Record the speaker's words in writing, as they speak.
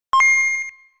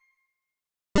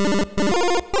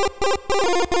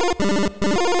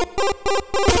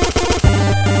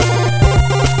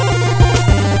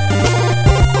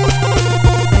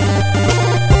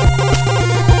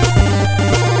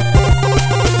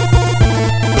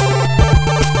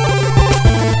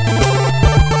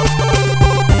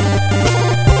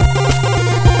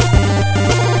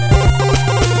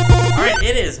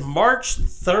March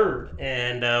 3rd,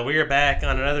 and we are back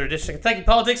on another edition of Kentucky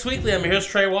Politics Weekly. I'm your host,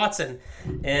 Trey Watson,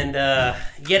 and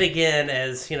yet again,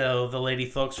 as you know, the lady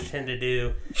folks tend to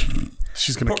do,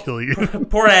 she's going to kill you.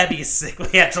 Poor Abby's sick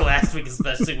after last week,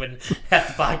 especially when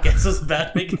half the podcast was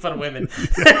about making fun of women.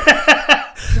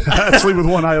 I sleep with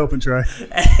one eye open, Trey.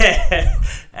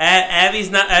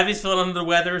 Abby's feeling under the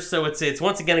weather, so it's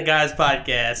once again a guy's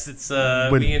podcast. It's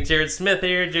me and Jared Smith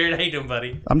here. Jared, how you doing,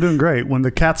 buddy? I'm doing great. When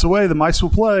the cat's away, the mice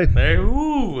will play.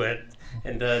 Ooh,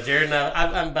 and Jared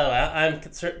and I'm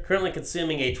currently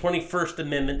consuming a 21st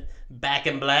Amendment Back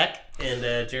in Black,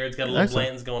 and Jared's got a little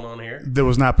Blanton's going on here. That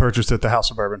was not purchased at the House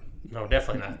of Bourbon. No,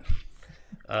 definitely not.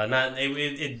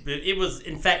 It was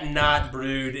in fact not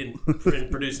brewed and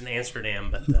produced in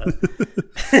Amsterdam, but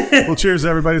well, cheers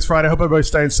everybody. It's Friday. I hope everybody's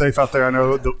staying safe out there. I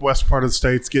know the west part of the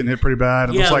state's getting hit pretty bad.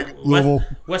 It looks like Louisville.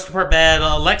 Western part bad.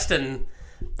 Lexington,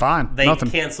 fine. They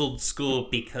canceled school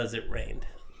because it rained.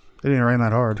 It didn't rain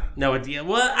that hard. No, it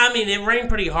rained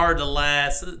pretty hard the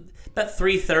last about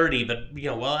 3:30, but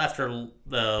well after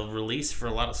the release for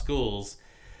a lot of schools.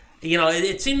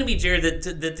 It seemed to me, Jared,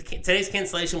 that today's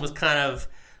cancellation was kind of,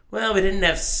 well, we didn't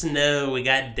have snow, we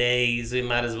got days, we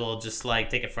might as well just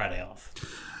take a Friday off.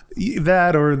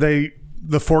 That, or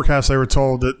the forecast, they were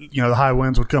told that the high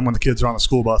winds would come when the kids are on the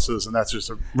school buses, and that's just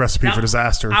a recipe for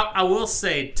disaster. I will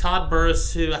say, Todd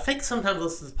Burris, who I think sometimes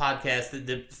listens to this podcast,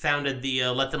 that founded the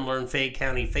Let Them Learn Fayette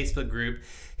County Facebook group,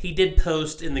 he did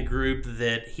post in the group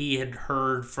that he had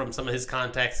heard from some of his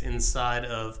contacts inside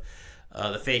of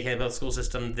the Fayette County Public School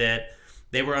System that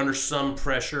they were under some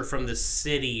pressure from the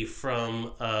city,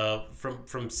 from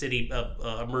city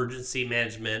emergency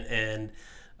management and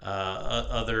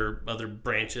other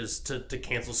branches to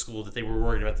cancel school, that they were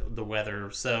worried about the weather.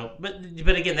 So, but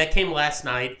again, that came last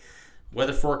night.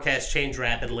 Weather forecasts change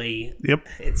rapidly. Yep.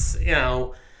 It's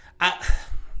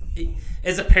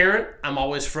as a parent, I'm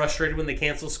always frustrated when they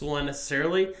cancel school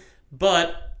unnecessarily,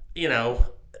 but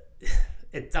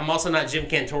I'm also not Jim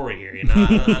Cantore here,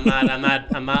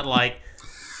 I'm not like.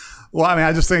 Well, I mean,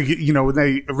 I just think when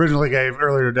they originally gave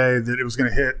earlier today that it was going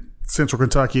to hit Central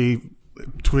Kentucky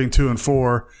between 2 and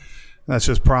 4, that's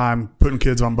just prime putting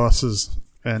kids on buses.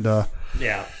 And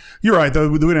yeah, you're right though.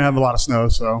 We didn't have a lot of snow,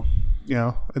 so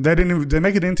they didn't. Did they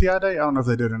make it NTI day? I don't know if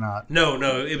they did or not. No,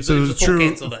 it was a full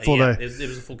cancel day. Full day. It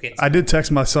was a full cancel. I did text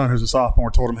my son, who's a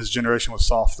sophomore, told him his generation was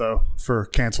soft though for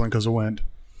canceling because of wind.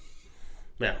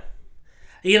 Yeah.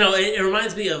 It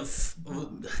reminds me of,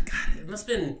 God, it must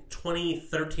have been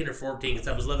 2013 or 14 because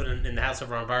I was living in the house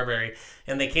over on Barberry,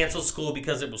 and they canceled school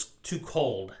because it was too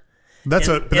cold. That's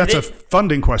a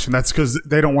funding question. That's because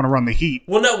they don't want to run the heat.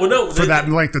 Well, no, for that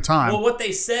length of time. Well, what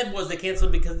they said was they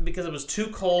canceled because it was too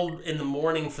cold in the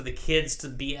morning for the kids to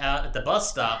be out at the bus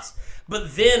stops.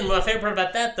 But then my favorite part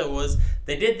about that though was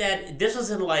they did that. This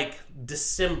was in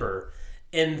December,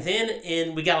 and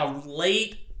then we got a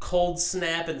late cold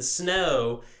snap and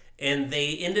snow, and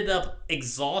they ended up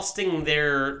exhausting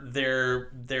their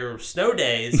snow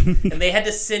days, and they had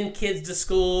to send kids to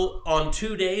school on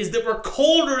 2 days that were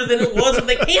colder than it was when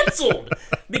they canceled,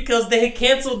 because they had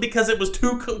canceled because it was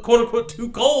too quote unquote too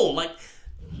cold.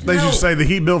 They just say the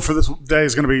heat bill for this day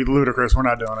is going to be ludicrous. We're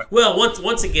not doing it. Well,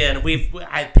 once again,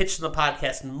 I pitched in the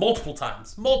podcast multiple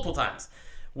times.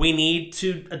 We need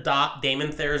to adopt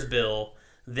Damon Thayer's bill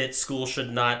that school should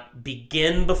not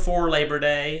begin before Labor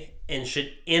Day and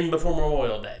should end before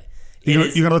Memorial Day. You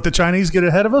going to let the Chinese get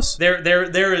ahead of us?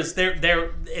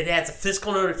 It has a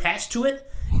fiscal note attached to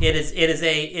it.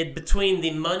 It between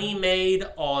the money made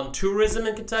on tourism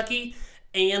in Kentucky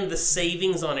and the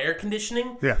savings on air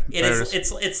conditioning. Yeah,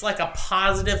 it's like a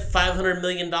positive $500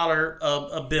 million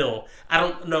a bill. I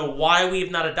don't know why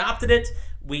we've not adopted it.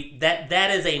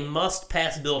 That is a must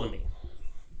pass bill to me.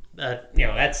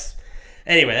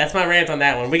 Anyway, that's my rant on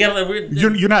that one.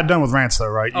 You're not done with rants though,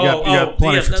 right? You got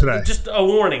plenty for today. Just a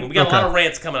warning. We got a lot of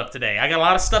rants coming up today. I got a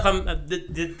lot of stuff. I got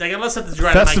a lot of stuff that's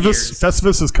grinding my gears.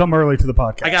 Festivus has come early to the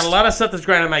podcast. I got a lot of stuff that's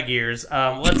grinding my gears.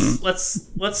 Let's.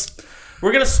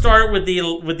 We're gonna start with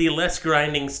the less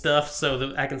grinding stuff so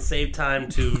that I can save time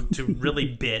to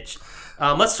really bitch.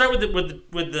 Let's start with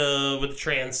the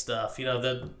trans stuff.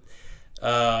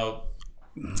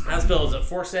 House bill is at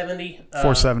 470.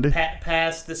 470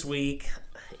 passed this week.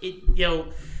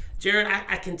 Jared,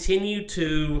 I continue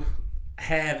to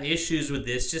have issues with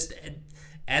this, just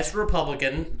as a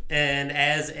Republican and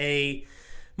as a,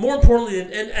 more importantly,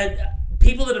 and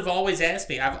people that have always asked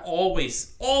me, I've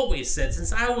always said,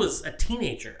 since I was a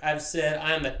teenager, I've said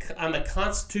I'm a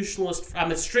constitutionalist,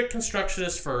 I'm a strict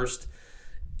constructionist first,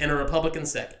 and a Republican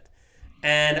second.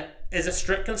 And as a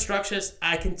strict constructionist,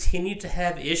 I continue to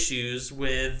have issues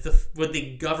with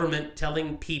the government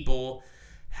telling people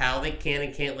how they can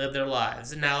and can't live their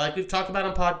lives. And now, like we've talked about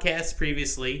on podcasts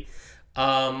previously,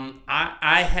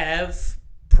 I have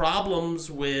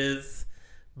problems with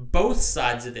both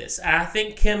sides of this. I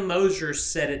think Kim Mosier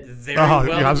said it very well.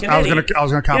 Yeah, I was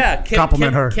going to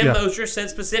compliment her. Kim Mosier said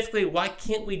specifically, why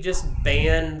can't we just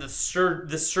ban the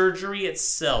surgery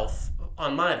itself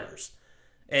on minors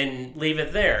and leave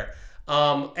it there?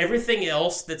 Everything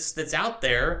else that's out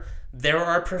there, there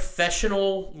are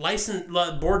professional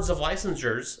boards of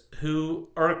licensures who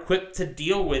are equipped to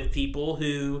deal with people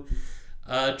who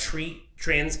treat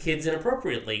trans kids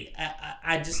inappropriately.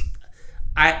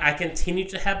 I continue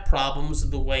to have problems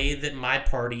with the way that my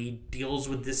party deals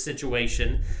with this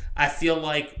situation. I feel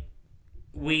like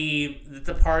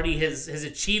the party has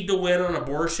achieved a win on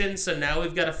abortion, so now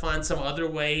we've got to find some other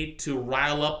way to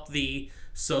rile up the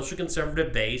social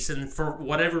conservative base, and for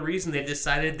whatever reason they've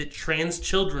decided that trans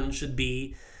children should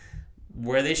be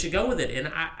where they should go with it. And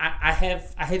I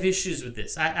have issues with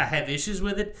this. I have issues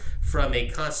with it from a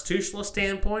constitutional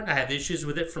standpoint. I have issues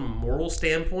with it from a moral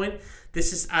standpoint.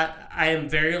 I am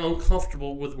very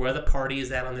uncomfortable with where the party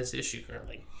is at on this issue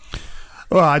currently.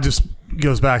 Well, it just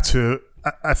goes back to,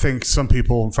 I think some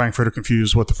people in Frankfurt are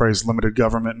confused what the phrase limited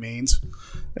government means.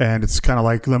 And it's kind of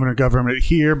like limited government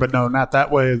here, but no, not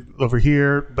that way over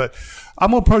here. But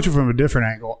I'm going to approach it from a different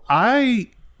angle.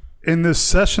 In this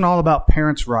session all about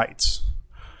parents' rights,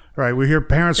 right? We hear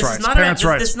parents' rights. This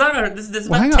is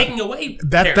about taking away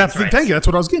parents' rights. Thank you. That's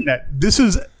what I was getting at. This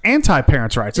is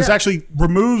anti-parents' rights. Yeah. This actually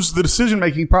removes the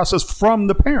decision-making process from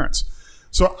the parents.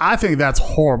 So I think that's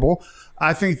horrible.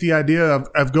 I think the idea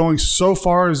of going so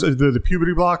far as the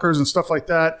puberty blockers and stuff like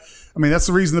that, I mean, that's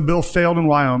the reason the bill failed in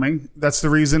Wyoming. That's the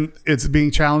reason it's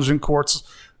being challenged in courts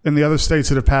in the other states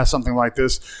that have passed something like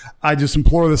this. I just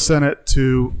implore the Senate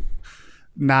to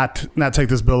not take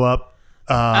this bill up.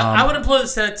 I would implore the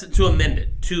Senate to amend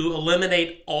it, to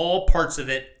eliminate all parts of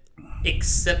it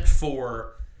except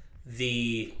for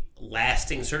the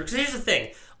lasting surgery. Because here's the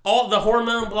thing. All the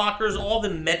hormone blockers, all the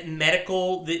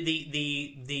medical,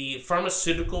 the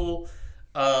pharmaceutical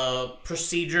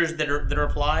procedures that are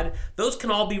applied, those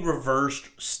can all be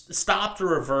stopped or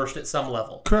reversed at some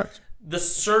level. Correct. The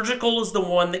surgical is the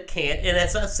one that can't, and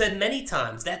as I've said many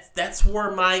times, that's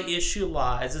where my issue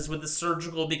lies, is with the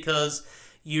surgical, because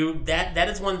that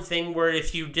is one thing where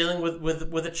if you're dealing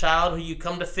with a child who you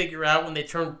come to figure out when they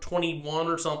turn 21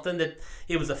 or something that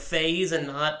it was a phase and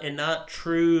not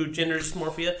true gender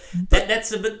dysmorphia,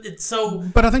 that's a bit. It's so.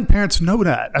 But I think parents know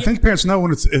that. I think parents know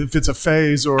when if it's a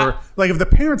phase, or like if the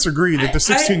parents agree that the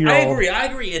 16-year-old. I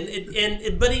agree,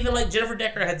 and but even like Jennifer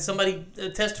Decker had somebody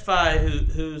testify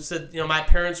who said, my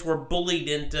parents were bullied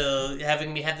into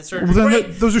having me have the surgery. Well,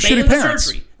 then those are shitty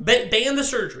parents. Ban the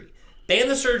surgery. Ban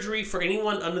the surgery for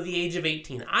anyone under the age of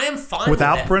 18. I am fine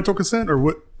without with that. parental consent, or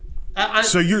what?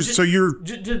 So you're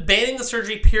just banning the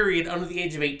surgery period under the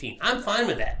age of 18. I'm fine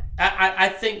with that. I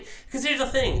think, because here's the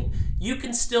thing: you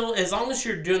can still, as long as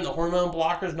you're doing the hormone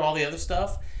blockers and all the other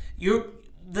stuff,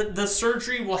 the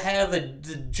surgery will have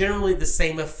generally the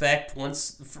same effect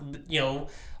once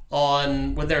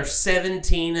on when they're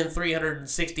 17 and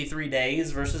 363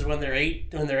 days versus when they're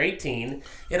 18.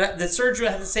 The surgery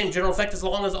will have the same general effect as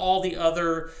long as all the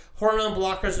other hormone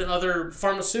blockers and other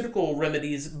pharmaceutical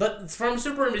remedies, but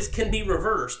pharmaceutical remedies can be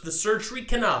reversed. The surgery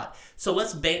cannot. So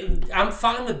I'm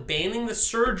fine with banning the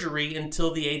surgery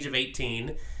until the age of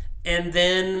 18, and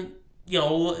then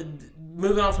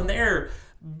moving on from there.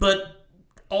 But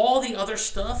all the other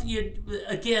stuff,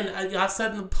 I've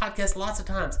said in the podcast lots of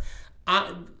times,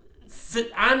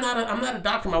 I'm not a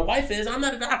doctor. My wife is. I'm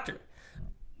not a doctor.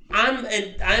 But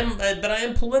I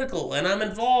am political and I'm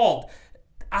involved.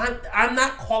 I'm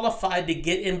not qualified to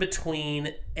get in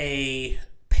between a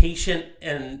patient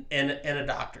and a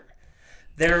doctor.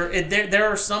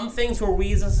 There are some things where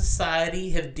we as a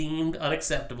society have deemed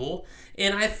unacceptable,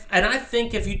 and I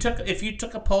think if you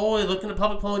took a poll and looked at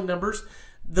public polling numbers,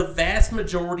 the vast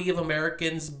majority of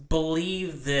Americans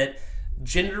believe that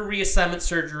gender reassignment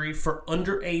surgery for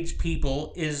underage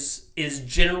people is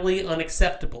generally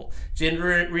unacceptable.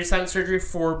 Gender reassignment surgery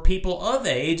for people of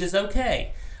age is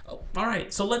okay. All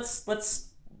right, so let's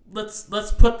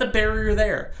put the barrier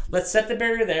there. Let's set the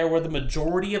barrier there where the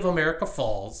majority of America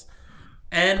falls.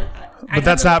 And but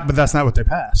that's not what they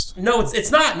passed. No,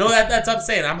 it's not. No, that's what I'm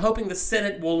saying. I'm hoping the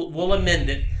Senate will amend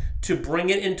it to bring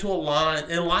it into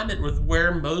alignment with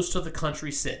where most of the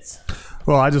country sits.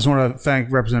 Well, I just want to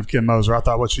thank Representative Kim Moser. I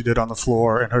thought what she did on the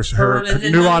floor and her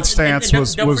nuanced stance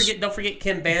was. Don't forget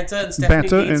Ken Banta and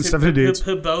Stephanie Deeds,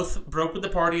 who both broke with the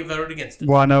party and voted against it.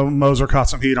 Well, I know Moser caught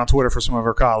some heat on Twitter for some of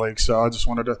her colleagues, so I just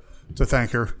wanted to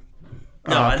thank her.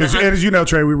 Because as you know,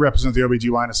 Trey, we represent the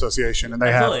OBGYN Association, and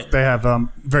they have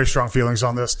very strong feelings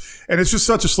on this. And it's just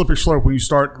such a slippery slope when you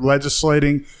start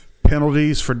legislating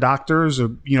penalties for doctors.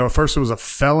 First it was a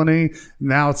felony,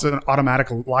 now it's an automatic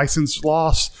license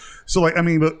loss. So,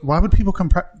 but why would people come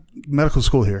medical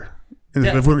school here if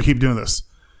we're going to keep doing this?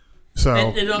 So,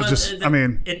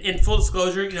 in full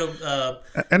disclosure,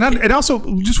 and also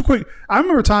just real quick, I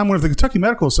remember a time when the Kentucky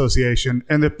Medical Association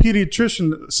and the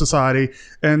Pediatrician Society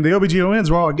and the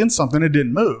OBGYNs were all against something, it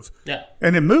didn't move. Yeah,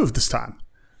 and it moved this time.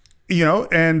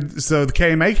 And so the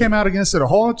KMA came out against it. A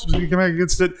whole bunch of people came out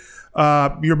against it.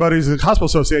 Your buddies at the Hospital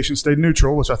Association stayed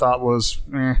neutral, which I thought was,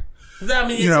 this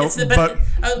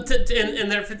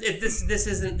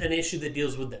isn't an issue that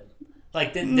deals with them.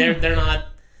 Like they're not.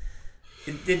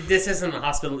 This isn't a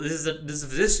hospital. This is a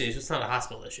physician issue. It's not a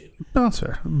hospital issue. No,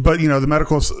 sir. But the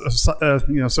medical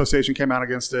association came out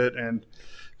against it, and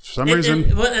for some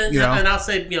reason, and I'll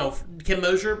say Kim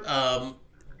Moser.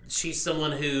 She's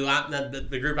someone who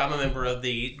the group I'm a member of,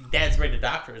 the Dad's Ready to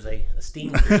Doctor, is a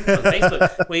esteemed group on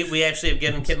Facebook. We actually have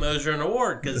given Kim Moser an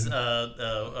award because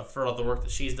for all the work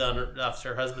that she's done.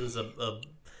 Her husband's a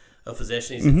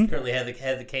physician. He's currently had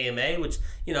the KMA, which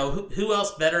who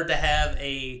else better to have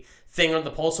a finger on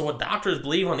the pulse of what doctors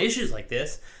believe on issues like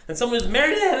this than someone who's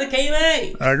married to have the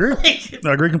KMA. I agree.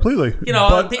 I agree completely.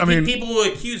 People will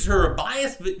accuse her of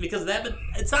bias I but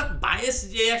it's not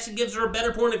bias. It actually gives her a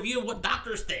better point of view of what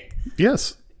doctors think.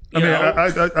 Yes. I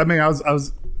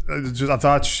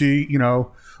thought she,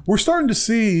 we're starting to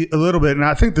see a little bit, and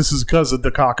I think this is because of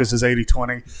the caucus is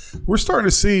 80-20. We're starting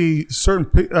to see certain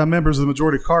members of the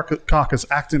majority caucus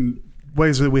act in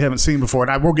ways that we haven't seen before,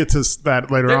 and we'll get to that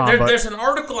later on. There's an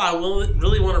article I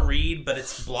really want to read, but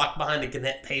it's blocked behind a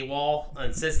Gannett paywall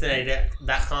on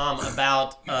Cincinnati.com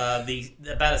about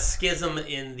a schism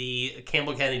in the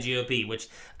Campbell County GOP, which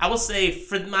I will say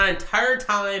for my entire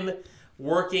time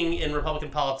working in Republican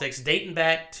politics, dating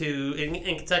back to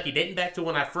in Kentucky, dating back to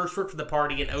when I first worked for the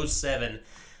party in 2007,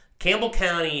 Campbell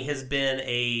County has been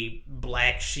a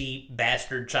black sheep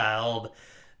bastard child.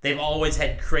 They've always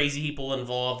had crazy people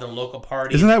involved in local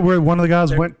parties. Isn't that where one of the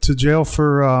guys went to jail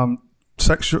for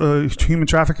sexual human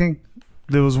trafficking?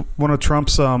 There was one of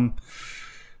Trump's.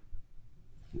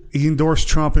 He endorsed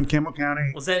Trump in Campbell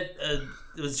County. Was that?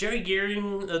 Was Jerry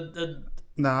Gearing?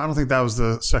 No, I don't think that was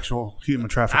the sexual human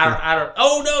trafficker. I don't.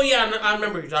 Oh no, yeah, I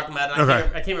remember who you're talking about. I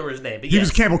can't remember his name. But he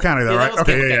was Campbell County, though, right?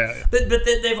 Okay, yeah. But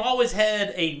they've always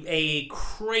had a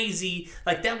crazy,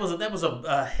 like that was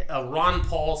a Ron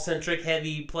Paul centric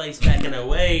heavy place back in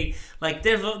 2008. Like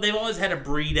they've always had a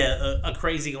breed a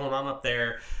crazy going on up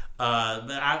there.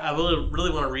 But I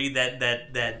really want to read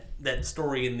that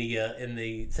story in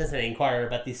the Cincinnati Enquirer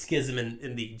about the schism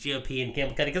in the GOP in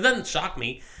Campbell County, because it doesn't shock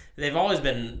me. They've always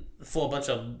been full of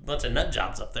bunch of nut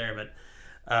jobs up there, but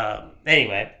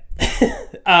anyway,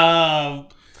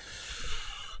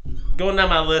 going down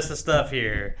my list of stuff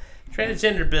here: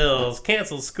 transgender bills,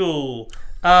 canceled school.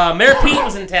 Mayor Pete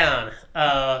was in town.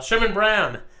 Sherman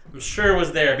Brown, I'm sure,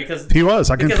 was there because he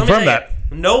was. I can confirm that.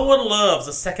 No one loves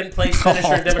a second place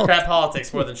finisher in Democrat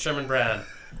politics more than Sherman Brown.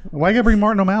 Why you gotta bring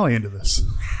Martin O'Malley into this?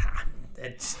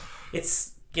 It's.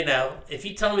 If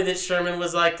you told me that Sherman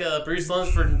was like a Bruce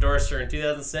Lunsford endorser in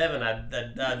 2007, I'd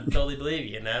totally believe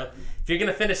you. If you're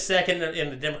going to finish second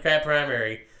in the Democrat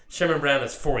primary, Sherman Brown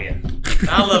is for you.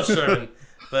 I love Sherman,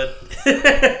 but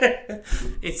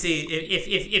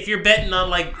if you're betting on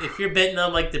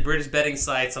like the British betting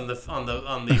sites on the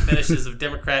finishes of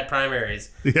Democrat primaries,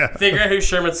 figure out who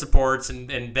Sherman supports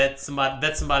and bet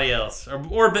somebody else,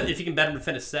 or bet if you can bet him to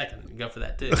finish second, go for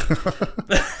that too.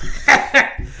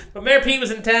 But Mayor Pete was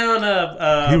in town.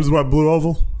 He was Blue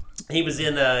Oval? He was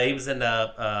in at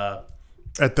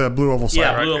the Blue Oval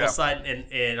site, right? Blue Oval site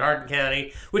in Hardin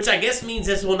County, which I guess means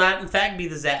this will not, in fact, be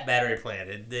the Zap battery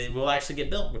plant. It will actually get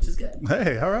built, which is good.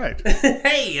 Hey, all right.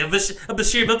 Hey,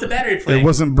 Bashir built the battery plant. It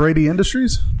wasn't Brady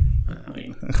Industries?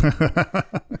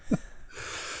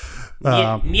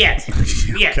 Yet.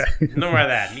 Okay. No more of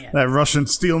that. Yet. That Russian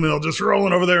steel mill just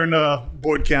rolling over there in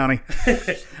Boyd County.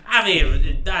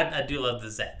 I do love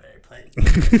the Zap battery plant.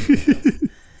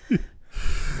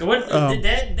 Did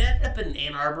that up in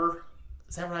Ann Arbor?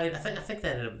 Is that right? I think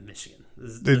that ended up in Michigan.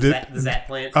 The Zap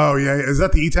plant. Oh yeah, is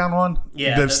that the E-Town one?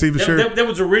 Yeah, that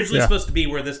was originally supposed to be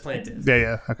where this plant is.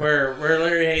 Yeah. Okay. Where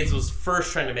Larry Hayes was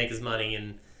first trying to make his money,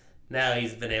 and now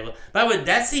he's been able. By the way,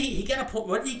 he got a point.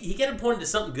 What he got appointed to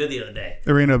something good the other day.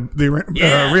 The arena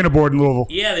board in Louisville.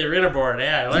 Yeah, the arena board.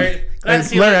 Yeah, Larry.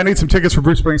 Larry, I need some tickets for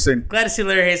Bruce Springsteen. Glad to see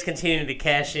Larry Hayes continuing to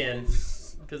cash in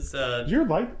because your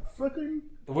light flickering.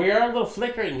 We are a little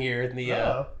flickering here in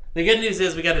the. The good news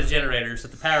is we got a generator, so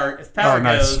if power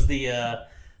goes, the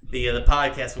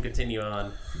podcast will continue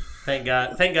on. Thank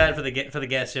God for the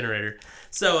gas generator.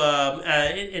 So,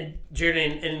 and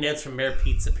Jared, any notes from Mayor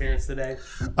Pete's appearance today?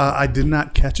 I did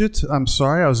not catch it. I'm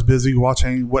sorry. I was busy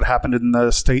watching what happened in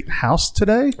the State House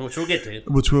today, which we'll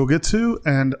get to,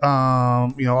 and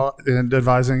and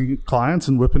advising clients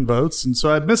and whipping votes. And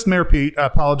so I missed Mayor Pete. I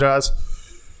apologize.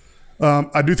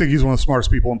 I do think he's one of the smartest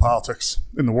people in politics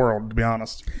in the world, to be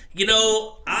honest.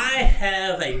 I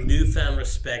have a newfound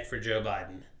respect for Joe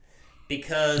Biden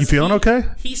because you feeling okay?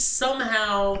 He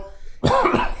somehow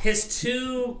his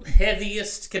two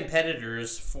heaviest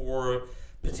competitors for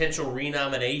potential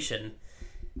renomination.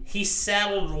 He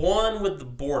saddled one with the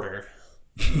border,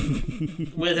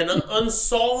 with an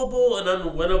unsolvable and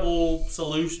unwinnable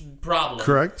solution problem.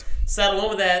 Correct. Saddled one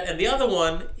with that, and the other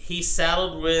one he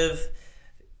saddled with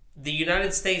the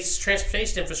United States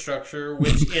transportation infrastructure,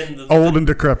 which in the old and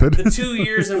decrepit, the 2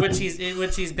 years in which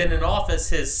he's been in office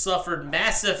has suffered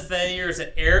massive failures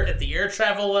at the air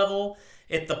travel level,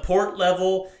 at the port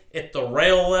level, at the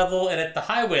rail level, and at the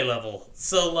highway level.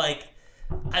 So,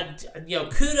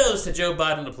 kudos to Joe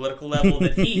Biden on the political level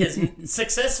that he has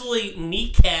successfully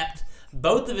kneecapped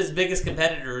both of his biggest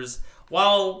competitors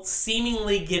while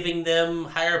seemingly giving them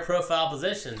higher profile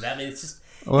positions. I mean, it's just.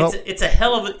 Well, it's a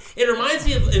hell of a. It reminds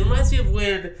me of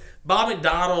when Bob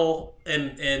McDonnell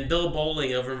and Bill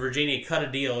Bolling over in Virginia cut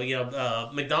a deal.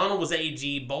 McDonnell was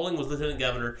AG, Bolling was lieutenant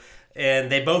governor,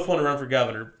 and they both want to run for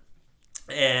governor.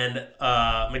 And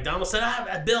McDonnell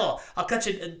said, "Bill, I'll cut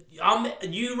you.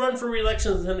 You run for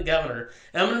re-election as lieutenant governor,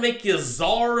 and I'm going to make you a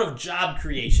czar of job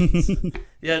creations. And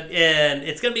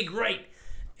it's going to be great."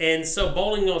 And so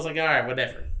Bolling was like, "All right,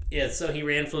 whatever." Yeah, so he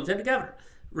ran for lieutenant governor.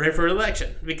 Ran for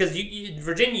election because in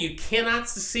Virginia you cannot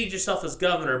secede yourself as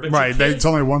governor, but it's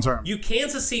only one term. You can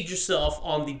secede yourself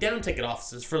on the down ticket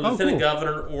offices for lieutenant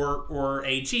governor or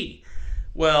AG.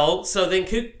 Well, so then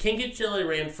Ken Cuccinelli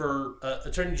ran for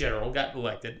attorney general, got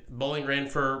elected. Bolling ran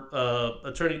for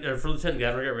for lieutenant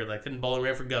governor, got reelected, and Bolling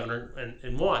ran for governor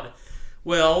and won.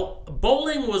 Well,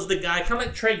 Bolling was the guy, kind of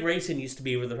like Trey Grayson used to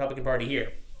be with the Republican Party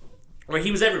here, where he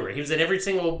was everywhere. He was at every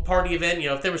single party event.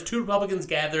 If there was 2 Republicans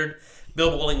gathered,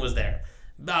 Bill Bolling was there.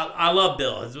 I love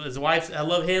Bill. His wife, I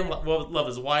love him. Love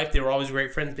his wife. They were always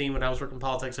great friends to me when I was working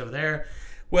politics over there.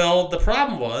 Well, the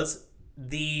problem was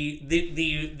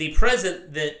the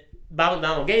present that Bob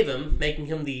McDonnell gave him, making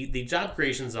him the job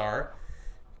creation czar,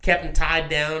 kept him tied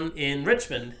down in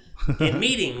Richmond in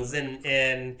meetings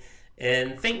and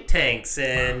think tanks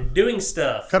and doing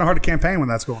stuff. Kind of hard to campaign when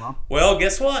that's going on. Well,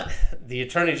 guess what? The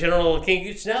Attorney General, Ken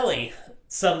Cuccinelli,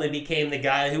 suddenly became the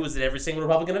guy who was at every single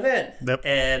Republican event. Yep.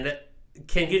 And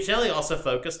Ken Cuccinelli also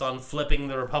focused on flipping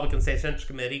the Republican State Central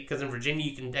Committee, because in Virginia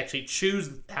you can actually choose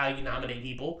how you nominate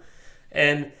people.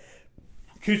 And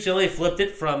Cuccinelli flipped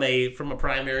it from a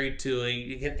primary to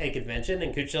a convention,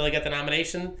 and Cuccinelli got the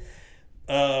nomination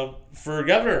for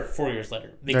governor 4 years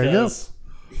later, because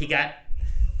he got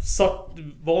sucked.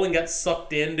 Bolling got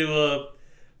sucked into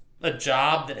a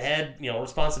job that had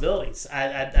responsibilities.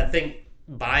 I think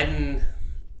Biden,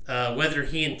 whether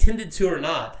he intended to or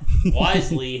not,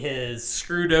 wisely has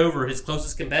screwed over his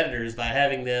closest competitors by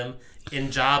having them in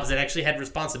jobs that actually had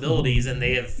responsibilities, and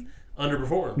they have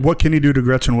underperformed. What can he do to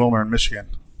Gretchen Wilmer in Michigan?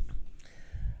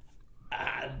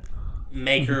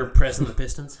 Make her president of the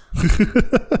Pistons.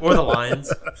 Or the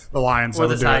Lions. The Lions. Or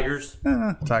the Tigers.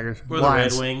 Tigers. Or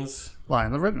Lions. the Red Wings.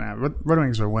 Lions. The Red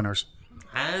Wings are winners.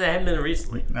 They haven't been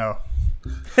recently. No.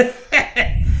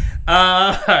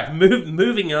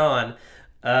 Moving on.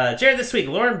 Jared, this week,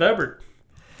 Lauren Boebert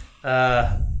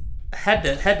had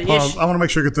to issue. I want to make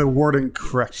sure I get the wording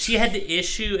correct. She had to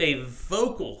issue a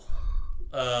vocal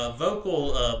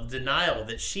denial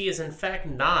that she is in fact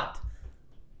not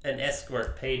an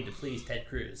escort paid to please Ted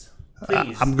Cruz.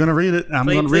 Please. I'm going to read it. I'm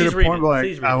going to read it point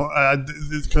blank.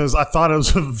 Because I thought it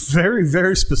was a very,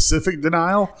 very specific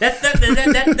denial. That's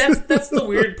the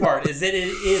weird part, is that it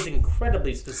is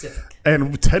incredibly specific.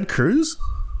 And Ted Cruz?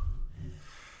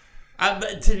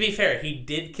 But to be fair, he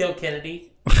did kill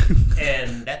Kennedy.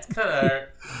 And that's kind of,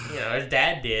 his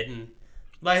dad did. And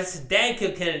his dad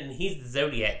killed Kennedy, and he's the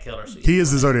Zodiac killer. So he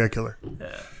is the Zodiac killer.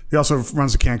 He also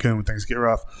runs to Cancun when things get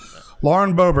rough.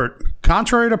 Lauren Boebert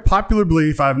Contrary to popular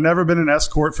belief, I've never been an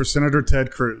escort for Senator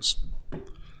Ted Cruz.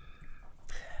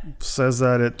 Says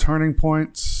that at Turning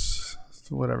Points,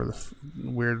 whatever the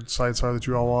weird sites are that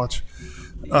you all watch.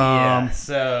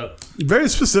 So very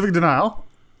specific denial.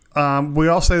 We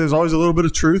all say there's always a little bit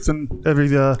of truth in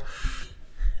every one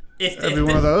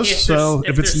of those.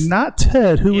 If it's not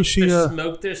Ted, who was she? If there's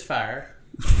smoke, there's fire.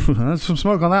 There's some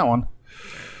smoke on that one.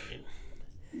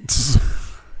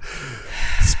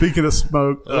 Speaking of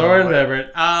smoke, Lauren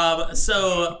Everett.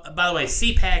 So, by the way,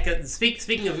 CPAC.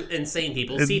 Speaking of insane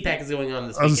people, CPAC is going on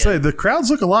this weekend. I was gonna say the crowds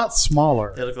look a lot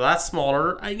smaller. They look a lot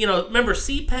smaller. Remember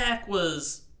CPAC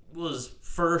was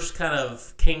first kind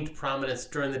of came to prominence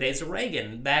during the days of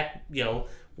Reagan. Back,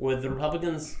 with the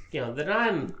Republicans. That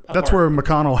I'm. That's where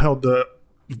McConnell held the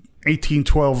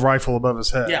 1812 rifle above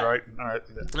his head, right? All right.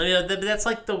 Yeah. That's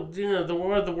like the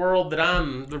Republican world that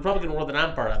I'm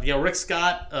part of. Rick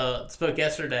Scott spoke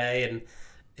yesterday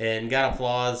and got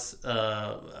applause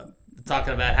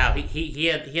talking about how he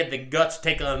had the guts to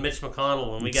take on Mitch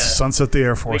McConnell, and we got sunset the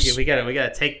Air Force. We got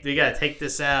to take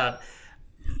this out.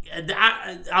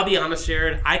 I'll be honest,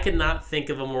 Jared. I could not think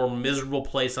of a more miserable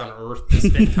place on earth to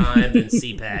spend time than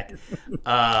CPAC.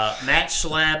 Matt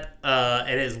Schlapp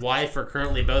and his wife are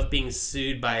currently both being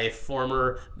sued by a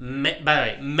former,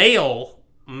 male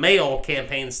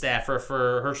campaign staffer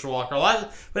for Herschel Walker.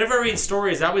 Whenever I read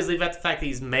stories, I always leave out the fact that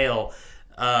he's male.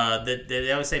 That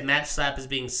they always say Matt Schlapp is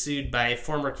being sued by a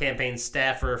former campaign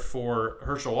staffer for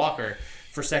Herschel Walker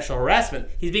for sexual harassment.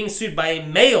 He's being sued by a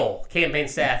male campaign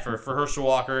staffer for Herschel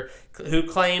Walker, who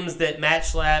claims that Matt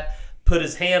Schlapp put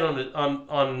his hand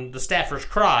on the staffer's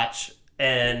crotch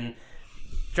and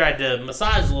tried to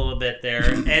massage a little bit there.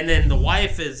 And then the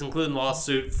wife is including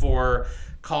lawsuit for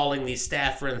calling the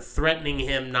staffer and threatening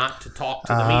him not to talk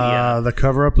to the media. The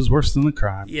cover-up is worse than the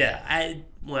crime. Yeah, I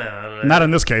don't know. Not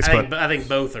in this case, but I think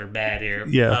both are bad here.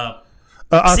 Yeah.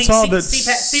 I saw that.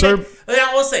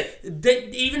 I will say,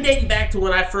 even dating back to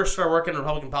when I first started working in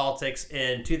Republican politics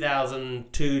in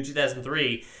 2002,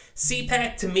 2003,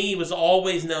 CPAC to me was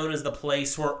always known as the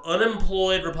place where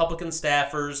unemployed Republican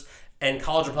staffers and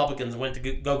college Republicans went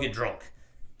to go get drunk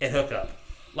and hook up.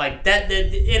 Like that,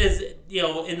 it is,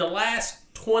 in the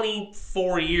last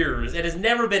 24 years, it has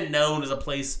never been known as a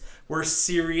place where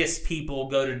serious people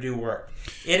go to do work.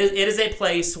 It is a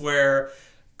place where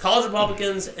college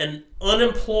Republicans and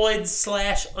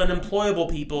unemployed/unemployable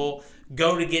people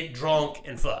go to get drunk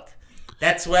and fuck.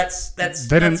 That's what CPAC is.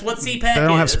 They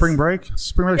don't have spring break.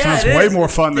 Spring break sounds way more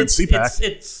fun than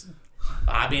CPAC.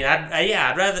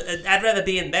 I'd rather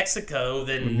be in Mexico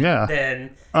than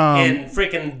in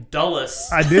freaking Dulles.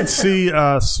 I did see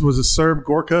was it Serb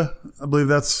Gorka? I believe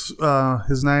that's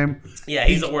his name. Yeah,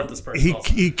 he's a worthless person.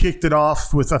 He kicked it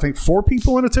off with I think 4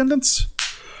 people in attendance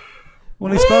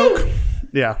when he spoke.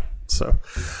 Yeah. So,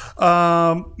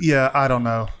 I don't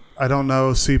know. I don't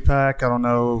know CPAC. I don't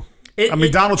know.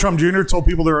 Donald Trump Jr. told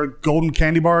people there are golden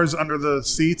candy bars under the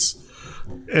seats,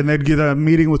 and they'd get a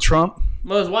meeting with Trump.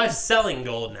 Well, his wife's selling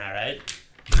gold now, right?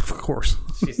 Of course.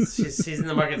 She's in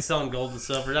the market selling gold and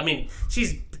silver. I mean,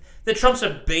 the Trumps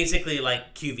are basically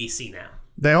like QVC now.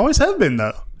 They always have been,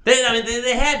 though. They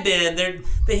had been.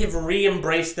 They have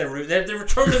re-embraced their roots. They've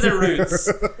returned to their roots.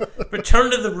 Return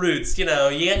to the roots. You got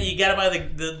to buy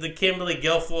the Kimberly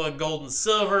Guilfoyle gold and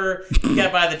silver. You got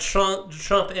to buy the Trump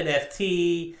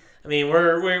NFT. I mean, we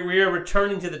are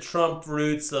returning to the Trump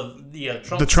roots of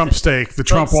Trump. The Trump steak, the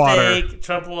Trump water,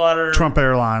 Trump water, Trump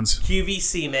Airlines,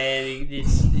 QVC. Man, you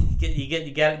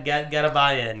got to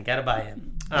buy in. Got to buy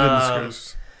in.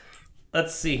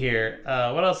 Let's see here.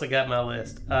 What else I got on my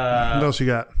list? What else you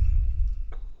got?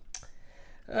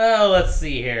 Oh, let's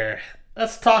see here.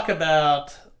 Let's talk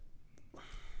about.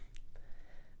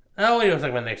 Oh, what do you want to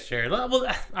talk about next year? Well, all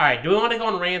right. Do we want to go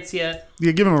on rants yet?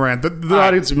 Yeah, give him a rant. The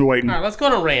audience has been waiting. All right, let's go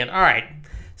on a rant. All right.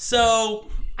 So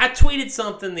I tweeted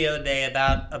something the other day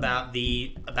about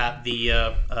the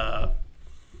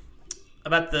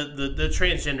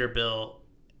transgender bill.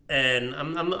 And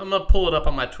I'm gonna pull it up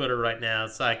on my Twitter right now,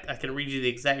 so I can read you the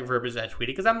exact verbiage I tweeted,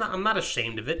 because I'm not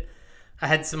ashamed of it. I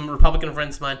had some Republican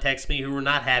friends of mine text me who were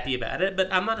not happy about it,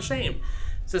 but I'm not ashamed.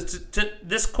 So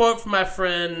this quote from my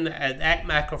friend at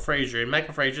Michael Frazier, and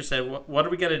Michael Frazier said, "What are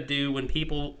we gonna do when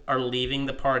people are leaving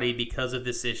the party because of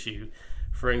this issue?"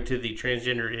 Referring to the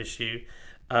transgender issue.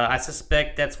 I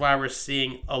suspect that's why we're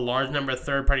seeing a large number of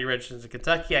third-party registrants in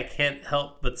Kentucky. I can't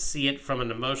help but see it from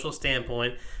an emotional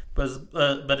standpoint.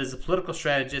 But as a political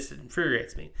strategist, it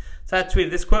infuriates me. So I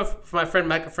tweeted this quote from my friend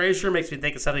Michael Frazier. Makes me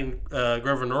think of something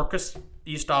Grover Norquist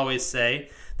used to always say: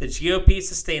 "The GOP is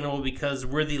sustainable because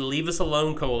we're the Leave Us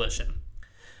Alone coalition."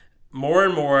 more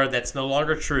and more that's no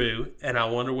longer true, and I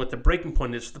wonder what the breaking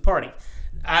point is for the party.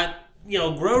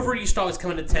 Grover used to always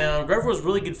come into town. Grover was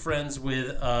really good friends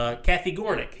with Kathy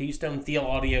Gornick. He used to own Thiel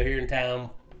Audio here in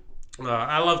town.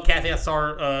 I love Kathy. I saw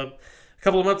her a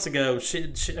couple of months ago.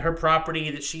 Her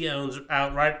property that she owns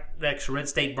out right next to Red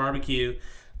State Barbecue.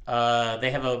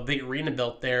 They have a big arena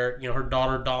built there. Her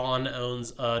daughter Dawn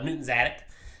owns Newton's Attic,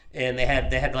 and they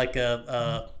had like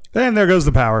a. And there goes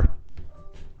the power.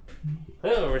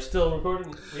 Oh, we're still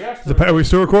recording. We are still. Are we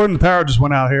still recording? The power just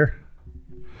went out here.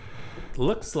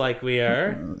 Looks like we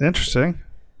are. Interesting.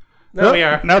 No, we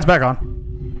are. Now it's back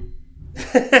on.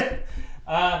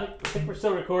 I think we're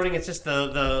still recording. It's just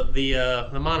the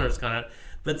monitor's gone out.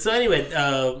 But so anyway,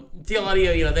 Thiel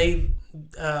Audio,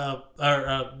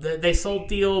 they sold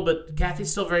Thiel, but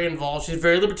Kathy's still very involved. She's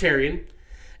very libertarian,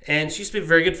 and she used to be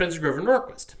very good friends with Grover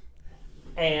Norquist.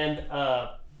 And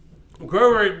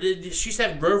Grover, she used to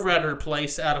have Grover at her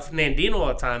place out of Nandino all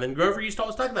the time, and Grover used to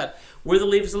always talk about we're the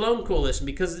Leave Us Alone coalition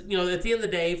because at the end of the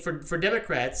day, for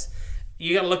Democrats,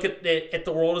 you got to look at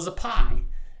the world as a pie,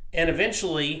 and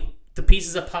eventually the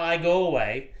pieces of pie go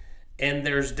away, and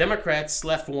there's Democrats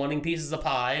left wanting pieces of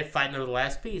pie and fighting over the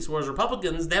last piece, whereas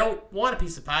Republicans, they don't want a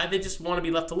piece of pie, they just want to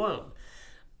be left alone.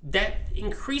 That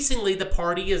increasingly the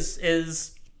party is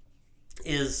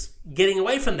getting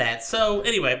away from that. So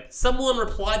anyway, someone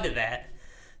replied to that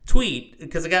tweet,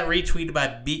 because it got retweeted by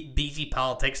BG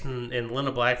Politics and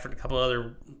Linda Blackford and a couple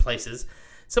other places.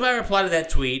 Somebody replied to that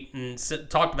tweet and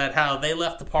talked about how they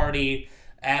left the party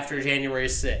after January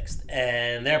 6th,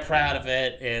 and they're proud of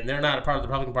it, and they're not a part of the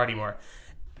Republican Party anymore.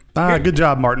 Good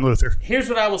job, Martin Luther. Here's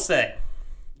what I will say.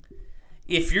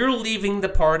 If you're leaving the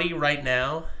party right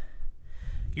now,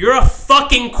 you're a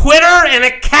fucking quitter and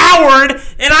a coward,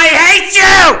 and I hate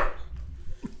you!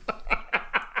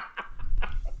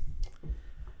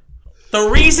 The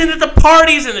reason that the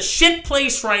party's in a shit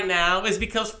place right now is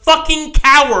because fucking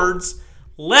cowards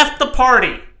left the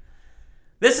party.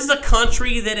 This is a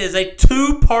country that is a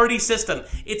two-party system.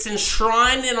 It's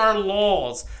enshrined in our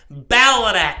laws.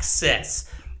 Ballot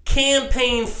access,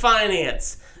 campaign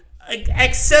finance,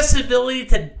 accessibility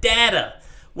to data.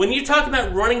 When you talk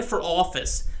about running for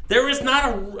office, there is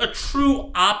not a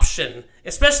true option,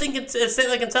 especially in a state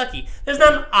like Kentucky. There's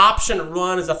not an option to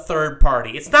run as a third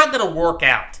party. It's not going to work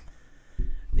out.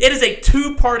 It is a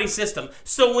two-party system.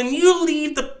 So when you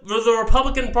leave the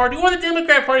Republican Party, or the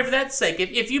Democrat Party for that sake,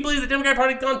 if you believe the Democrat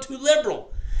Party has gone too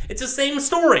liberal, it's the same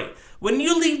story. When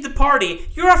you leave the party,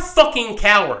 you're a fucking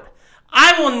coward.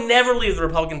 I will never leave the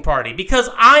Republican Party because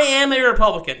I am a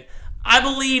Republican. I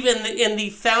believe in the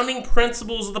founding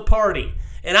principles of the party.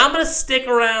 And I'm going to stick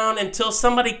around until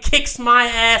somebody kicks my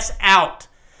ass out.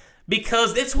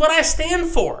 Because it's what I stand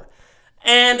for.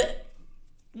 And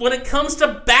when it comes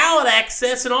to ballot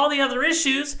access and all the other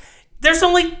issues, there's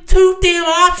only two damn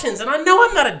options. And I know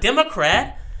I'm not a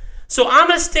Democrat. So I'm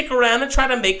going to stick around and try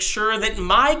to make sure that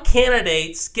my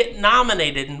candidates get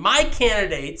nominated. And my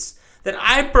candidates that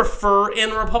I prefer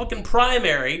in a Republican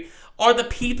primary are the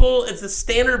people as the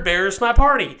standard bearers of my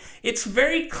party. It's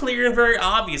very clear and very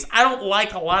obvious. I don't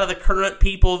like a lot of the current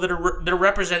people that are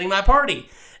representing my party.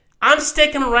 I'm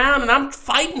sticking around and I'm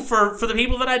fighting for the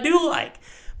people that I do like.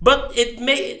 But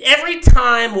every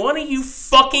time one of you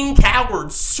fucking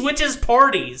cowards switches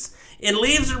parties and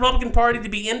leaves the Republican Party to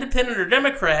be independent or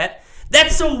Democrat,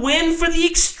 that's a win for the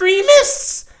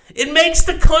extremists. It makes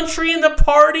the country and the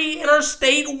party and our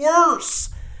state worse.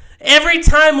 Every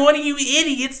time one of you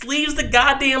idiots leaves the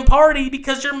goddamn party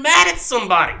because you're mad at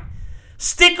somebody.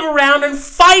 Stick around and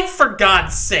fight, for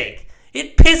God's sake.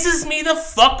 It pisses me the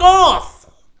fuck off.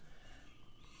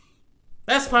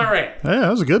 That's my rant. Yeah,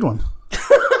 that was a good one.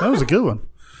 That was a good one.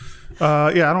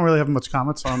 I don't really have much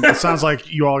comments on it. It sounds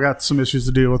like you all got some issues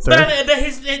to deal with there.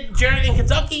 But Jared, in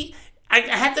Kentucky, I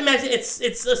have to imagine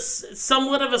it's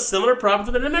somewhat of a similar problem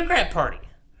for the Democrat Party.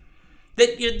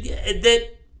 That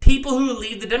people who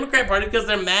leave the Democrat Party because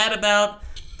they're mad about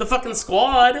the fucking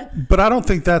squad. But I don't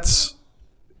think that's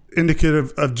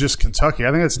indicative of just Kentucky.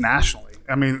 I think it's nationally.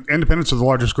 I mean, independents are the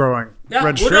largest growing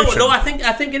registration. No, I think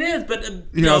it is, but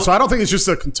so I don't think it's just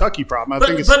a Kentucky problem.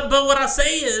 But what I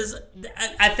say is,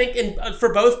 I think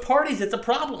for both parties it's a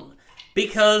problem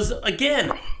because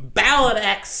again, ballot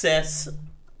access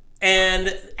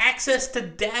and access to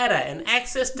data and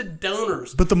access to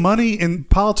donors. But the money in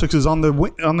politics is on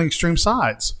the extreme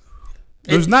sides.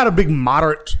 There's not a big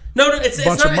moderate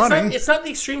bunch of money. It's not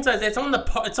the extreme side. It's on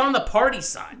the party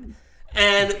side.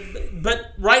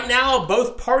 But right now,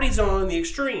 both parties are on the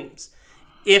extremes.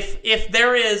 But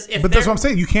that's what I'm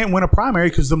saying. You can't win a primary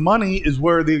because the money is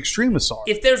where the extremists are.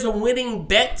 If there's a winning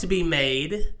bet to be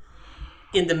made,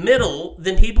 in the middle,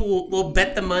 then people will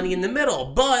bet the money in the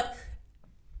middle. But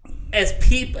as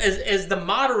the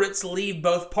moderates leave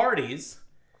both parties,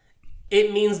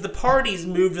 it means the parties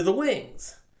move to the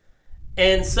wings.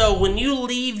 And so when you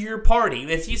leave your party,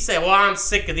 if you say, well, I'm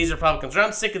sick of these Republicans, or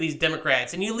I'm sick of these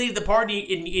Democrats, and you leave the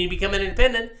party and you become an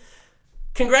independent,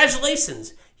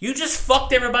 congratulations. You just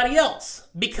fucked everybody else.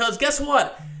 Because guess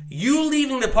what? You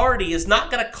leaving the party is not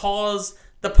going to cause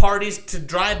the parties to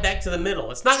drive back to the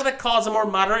middle. It's not going to cause a more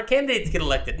moderate candidate to get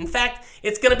elected. In fact,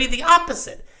 it's going to be the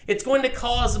opposite. It's going to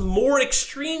cause more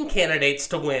extreme candidates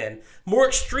to win, more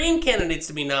extreme candidates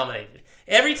to be nominated.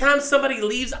 Every time somebody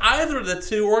leaves either of the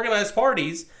two organized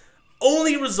parties,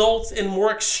 only results in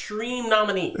more extreme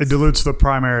nominees. It dilutes the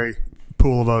primary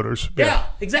pool of voters. Yeah,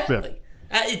 exactly.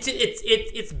 Yeah.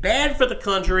 It's bad for the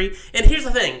country. And here's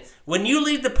the thing: when you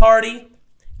leave the party,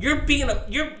 you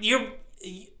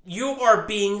are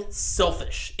being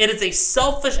selfish. It is a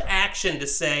selfish action to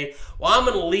say, well, I'm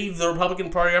going to leave the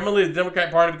Republican Party, I'm going to leave the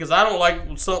Democrat Party because I don't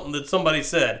like something that somebody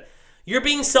said. You're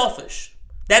being selfish.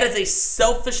 That is a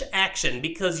selfish action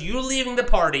because you leaving the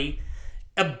party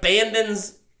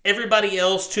abandons everybody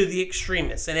else to the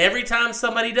extremists. And every time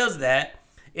somebody does that,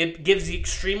 it gives the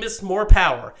extremists more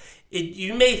power.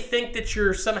 You may think that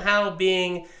you're somehow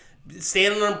being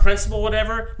standing on principle,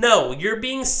 whatever. No, you're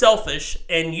being selfish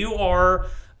and you are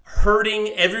hurting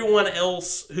everyone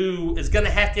else who is going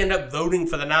to have to end up voting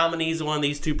for the nominees of one of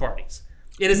these two parties.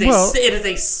 It is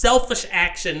a selfish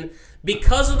action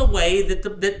because of the way that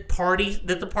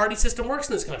the party system works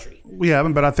in this country. We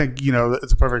haven't, but I think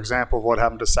it's a perfect example of what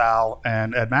happened to Sal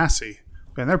and Ed Massey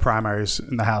in their primaries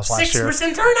in the House last year.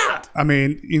 6% turnout. I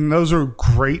mean, those are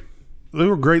great. They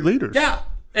were great leaders. Yeah.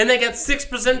 And they got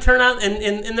 6% turnout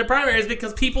in their primaries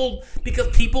because people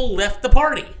left the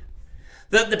party.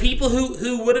 The people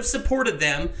who would have supported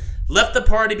them left the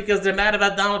party because they're mad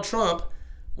about Donald Trump.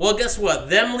 Well, guess what?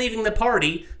 Them leaving the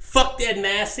party fucked Ed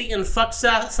Massey and fucked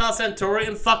Sal Santori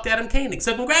and fucked Adam Koenig.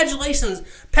 So congratulations.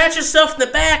 Pat yourself in the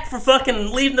back for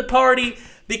fucking leaving the party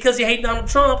because you hate Donald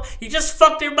Trump. You just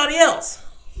fucked everybody else.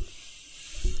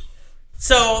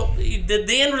 So the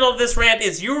end result of this rant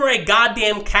is you're a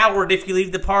goddamn coward if you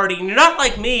leave the party. And you're not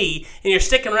like me and you're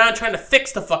sticking around trying to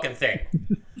fix the fucking thing.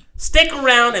 Stick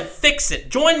around and fix it.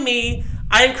 Join me.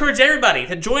 I encourage everybody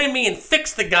to join me and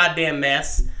fix the goddamn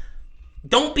mess.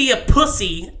 Don't be a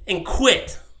pussy and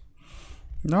quit.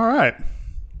 All right.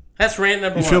 That's rant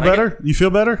number one. You feel better? You feel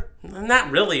better?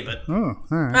 Not really, but all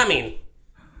right. I mean,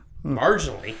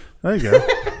 marginally. There you go.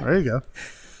 There you go.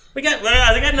 I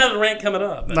got another rant coming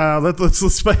up. Let's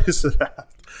space it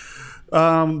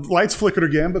out. Lights flickered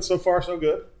again, but so far so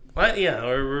good. Well, yeah,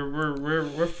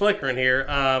 we're flickering here.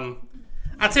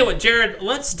 I'll tell you what, Jared.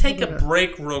 Let's take a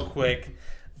break real quick.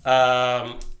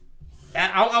 I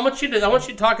want you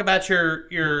to talk about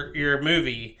your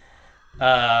movie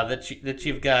that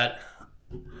you've got.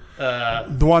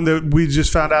 The one that we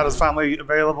just found out is finally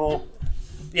available.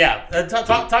 Yeah, talk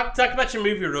about your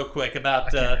movie real quick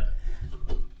about.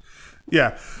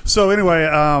 Yeah. So anyway,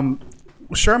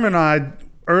 Sherman and I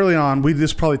early on, we did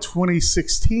this probably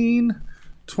 2016,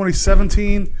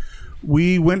 2017.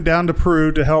 We went down to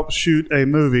Peru to help shoot a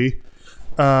movie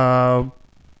for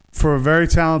a very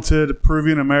talented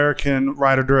Peruvian-American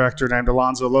writer-director named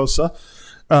Alonso Loza,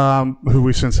 who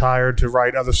we've since hired to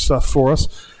write other stuff for us.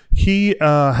 He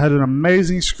had an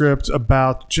amazing script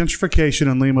about gentrification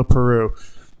in Lima, Peru,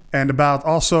 and about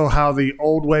also how the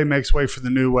old way makes way for the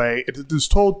new way. It is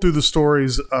told through the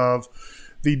stories of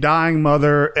the dying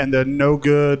mother and the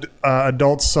no-good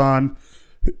adult son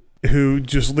who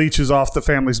just leeches off the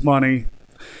family's money.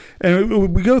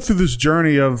 And we go through this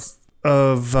journey of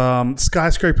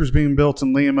skyscrapers being built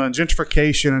in Lima and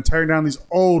gentrification and tearing down these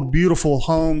old, beautiful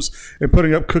homes and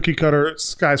putting up cookie-cutter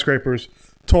skyscrapers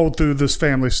told through this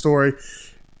family story.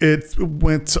 It's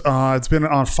been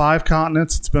on 5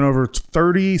 continents. It's been over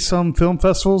 30-some film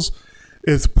festivals.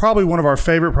 It's probably one of our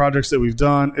favorite projects that we've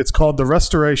done. It's called The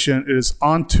Restoration. It is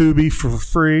on Tubi for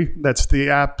free. That's the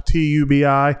app,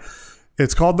 Tubi.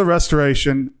 It's called The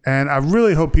Restoration, and I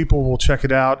really hope people will check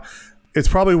it out. It's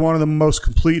probably one of the most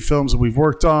complete films that we've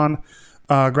worked on.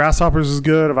 Grasshoppers is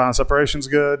good. A Violent Separation is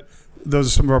good. Those are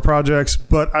some of our projects,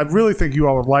 but I really think you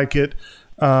all would like it.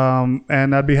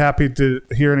 And I'd be happy to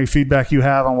hear any feedback you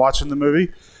have on watching the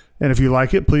movie. And if you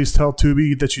like it, please tell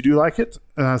Tubi that you do like it,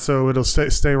 so it'll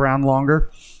stay around longer.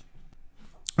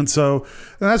 And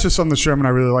that's just something that Sherman and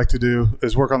I really like to do,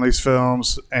 is work on these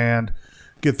films and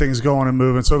get things going and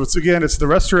moving. So it's The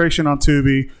Restoration on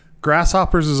Tubi.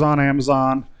 Grasshoppers is on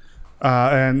Amazon.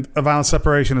 And A Violent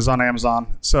Separation is on Amazon.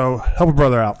 So help a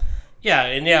brother out. Yeah,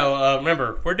 and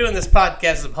remember, we're doing this podcast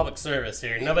as a public service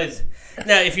here. Nobody's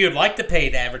now. If you would like to pay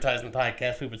to advertise on the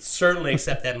podcast, we would certainly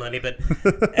accept that money. But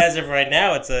as of right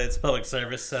now, it's a public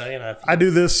service. So I do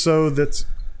this so that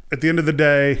at the end of the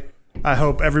day, I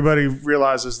hope everybody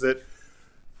realizes that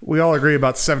we all agree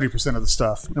about 70% of the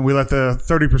stuff, and we let the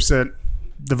 30%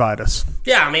 divide us.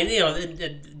 Yeah, I mean,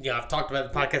 I've talked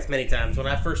about the podcast many times. When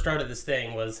I first started this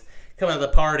thing, was coming out of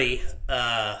the party.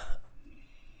 I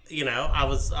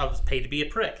was paid to be a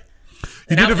prick.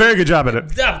 You did a very good job at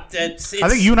it. I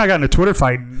think you and I got in a Twitter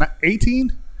fight in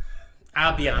 18.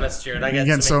 I'll be honest, Jared. I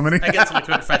got so many. I got so many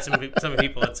Twitter fights. Some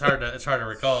people. It's hard to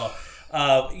recall.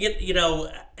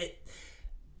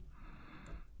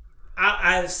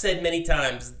 I've said many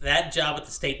times that job at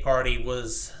the state party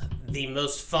was the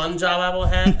most fun job I will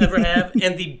ever have,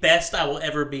 and the best I will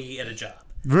ever be at a job.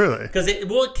 Really? Because it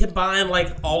will combine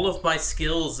like all of my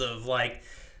skills of like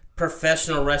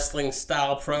professional wrestling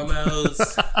style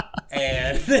promos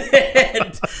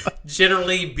and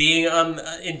generally being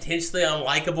intentionally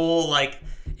unlikable. Like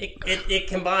it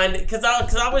combined because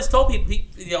I always told people,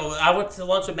 I went to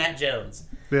lunch with Matt Jones.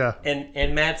 Yeah.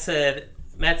 And Matt said,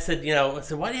 I said,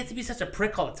 why do you have to be such a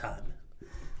prick all the time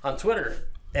on Twitter?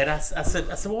 And I said,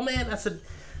 well, man, I said,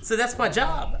 that's my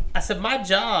job. I said, my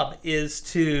job is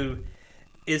to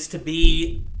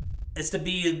be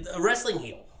a wrestling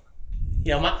heel.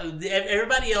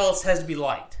 Everybody else has to be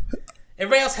liked.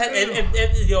 Everybody else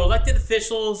has, elected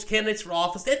officials, candidates for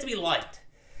office, they have to be liked.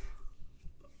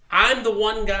 I'm the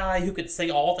one guy who could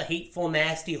say all the hateful,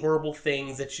 nasty, horrible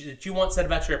things that you once said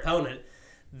about your opponent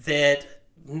that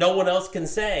no one else can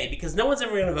say, because no one's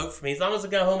ever going to vote for me. As long as I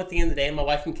go home at the end of the day and my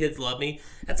wife and kids love me,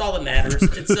 that's all that matters.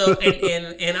 And so,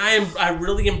 and I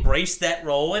really embraced that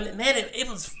role. And man,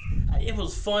 it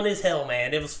was fun as hell,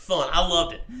 man. It was fun. I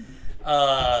loved it.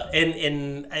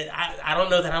 And I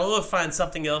don't know that I will find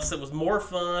something else that was more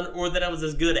fun or that I was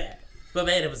as good at. But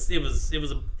man, it was a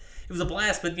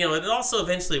blast. But it also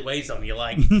eventually weighs on you.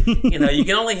 Like you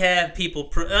can only have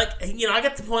people. I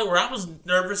got to the point where I was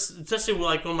nervous, especially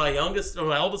like when my oldest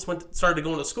started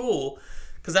going to school,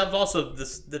 because that was also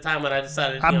the time when I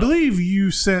decided. I believe you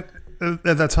sent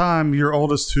at that time your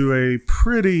oldest to a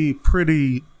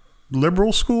pretty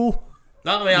liberal school.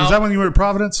 No, was that when you were at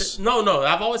Providence? No.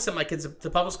 I've always sent my kids to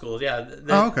public schools. Yeah.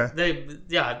 Okay.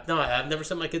 I've never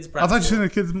sent my kids to private. I thought you sent the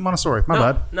kids to Montessori.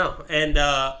 My bad. No, and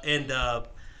I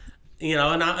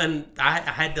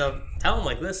had to tell them,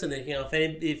 like, listen,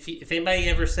 if anybody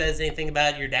ever says anything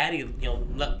about your daddy,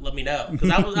 let me know, because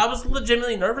I was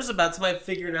legitimately nervous about somebody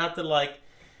figuring out that, like,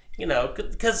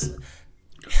 because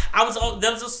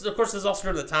of course, there's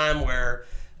also the time where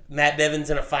Matt Bevin's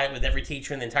in a fight with every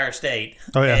teacher in the entire state.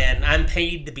 Oh, yeah. And I'm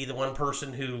paid to be the one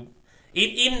person who,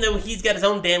 even though he's got his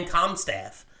own damn comm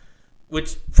staff,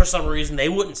 which for some reason they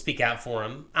wouldn't speak out for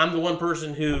him, I'm the one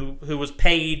person who was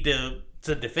paid to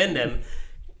defend him.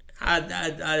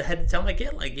 I had to tell my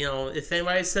kid, like, if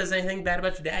anybody says anything bad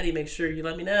about your daddy, make sure you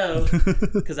let me know,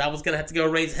 because I was going to have to go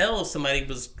raise hell if somebody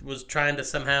was trying to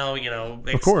somehow,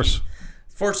 Of course.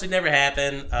 Fortunately, it never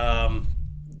happened.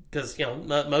 Because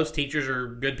most teachers are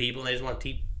good people and they just want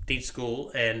to teach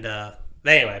school. And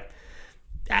anyway,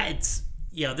 it's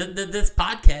this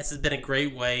podcast has been a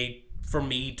great way for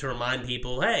me to remind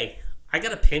people, hey, I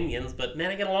got opinions, but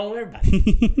man, I get along with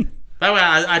everybody. By the way,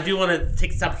 I do want to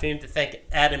take this opportunity to thank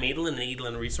Adam Edelin and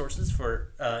Edelin Resources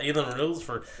for Edelin Renewals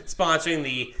for sponsoring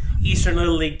the Eastern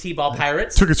Little League T-Ball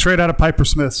Pirates. Took it straight out of Piper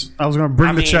Smith's. I was going to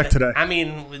bring the check today. I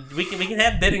mean, we can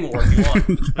have bidding war if you want.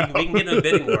 we can get into a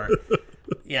bidding war.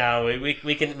 Yeah,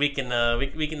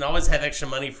 we can always have extra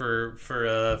money for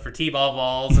T-ball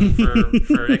balls and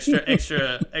for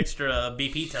extra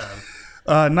BP time.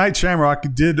 Night Shamrock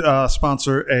did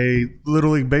sponsor a Little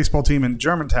League baseball team in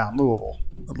Germantown, Louisville,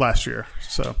 last year.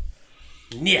 So,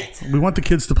 we want the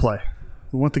kids to play.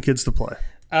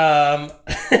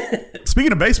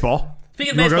 Speaking of baseball,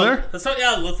 go there?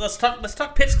 Let's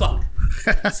talk pitch clock.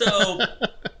 So.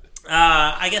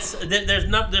 I guess there's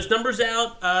numbers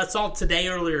out. It's all today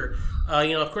earlier.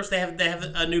 Of course they have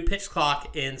a new pitch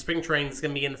clock in spring training that's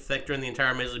going to be in effect during the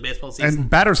entire Major League Baseball season. And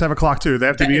batters have a clock too. They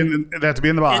have to be in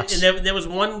the box. And there was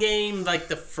one game, like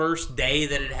the first day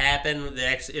that it happened.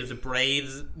 It was a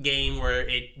Braves game where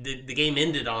the game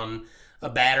ended on a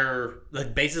batter,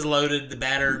 like bases loaded. The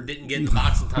batter didn't get in the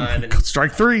box in time, and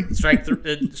strike three in the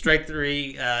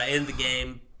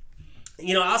game.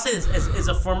 I'll say this as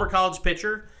a former college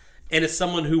pitcher. And as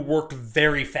someone who worked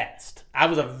very fast, I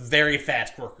was a very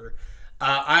fast worker.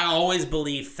 I always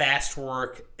believe fast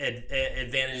work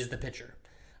advantages the pitcher.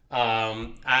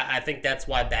 I think that's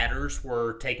why batters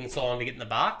were taking so long to get in the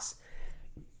box.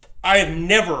 I have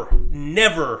never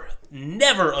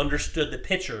never understood the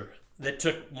pitcher that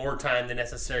took more time than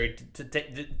necessary to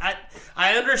take.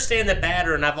 I understand the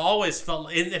batter, and I've always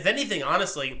felt, if anything,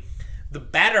 honestly, the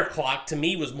batter clock to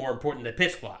me was more important than the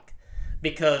pitch clock,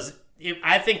 because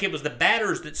I think it was the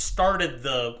batters that started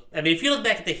if you look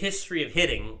back at the history of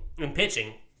hitting and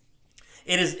pitching,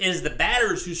 it is the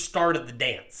batters who started the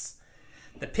dance.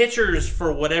 The pitchers,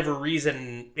 for whatever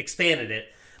reason, expanded it,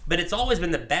 but it's always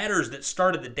been the batters that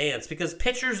started the dance, because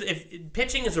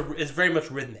pitching is very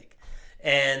much rhythmic,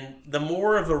 and the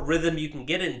more of a rhythm you can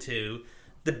get into,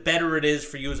 the better it is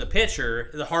for you as a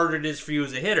pitcher, the harder it is for you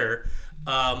as a hitter.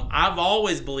 I've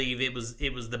always believed it was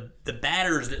the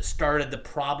batters that started the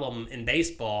problem in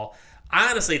baseball.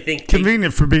 I honestly think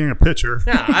convenient for being a pitcher.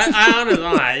 Yeah,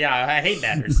 I hate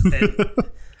batters. And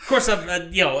of course,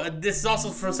 this is also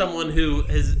from someone who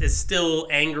is still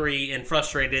angry and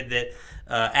frustrated that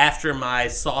after my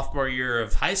sophomore year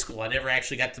of high school, I never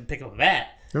actually got to pick up a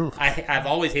bat. I've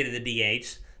always hated the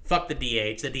DH. Fuck the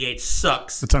DH. The DH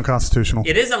sucks. It's unconstitutional.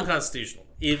 It is unconstitutional.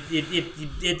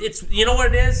 It's you know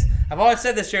what it is? I've always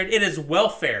said this, Jared. It is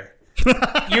welfare.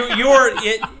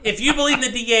 If you believe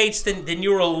in the DH, then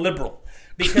you're a liberal.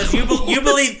 Because you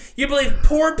believe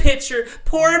poor pitcher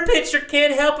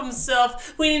can't help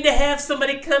himself. We need to have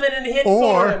somebody come in and hit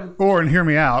for him. And hear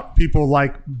me out. People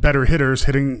like better hitters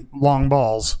hitting long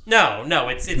balls. No,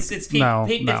 it's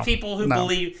people who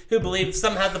believe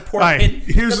somehow the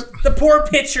poor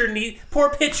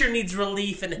pitcher needs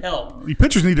relief and help.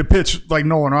 Pitchers need to pitch like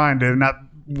Nolan Ryan did, and not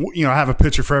have a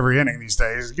pitcher for every inning these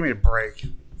days. Give me a break.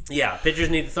 Yeah, pitchers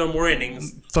need to throw more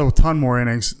innings. Throw a ton more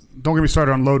innings. Don't get me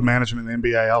started on load management in the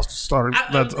NBA.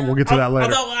 We'll get to that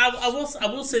later. Although I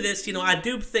will say this, I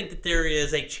do think that there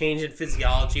is a change in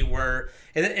physiology where,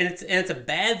 and it's a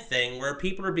bad thing, where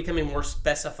people are becoming more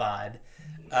specified,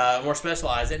 more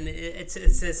specialized, and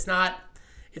it's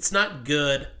not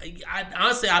good.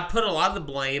 Honestly, I put a lot of the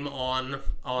blame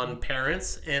on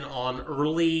parents and on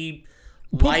early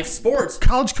life sports.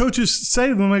 College coaches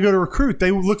say when they go to recruit,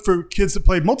 they look for kids that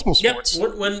played multiple sports. Yep.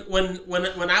 When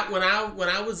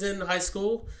I was in high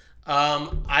school,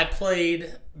 I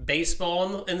played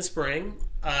baseball in the spring.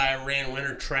 I ran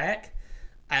winter track.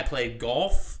 I played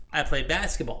golf. I played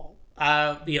basketball.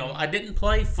 I didn't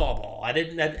play fall ball. I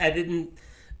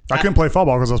couldn't play fall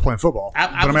ball because I was playing football. I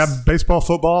had baseball,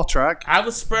 football, track. I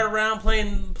was spread around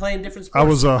playing different sports. I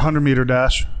was a 100-meter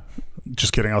dash.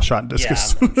 Just kidding. I was shot in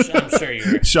discus. Yeah, I'm sure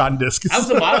you were. Shot in discus. I was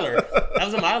a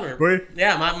miler. Were you?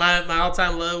 Yeah, my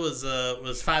all-time low was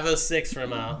 5:06 for a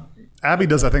mile. Abby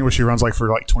does that thing where she runs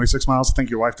for 26 miles. I think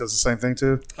your wife does the same thing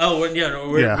too. Oh,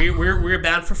 we're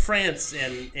bound for France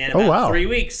in about 3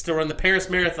 weeks to run the Paris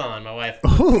Marathon. My wife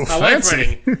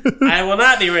running. I will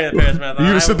not be running the Paris Marathon.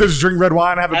 You gonna sit there, just drink red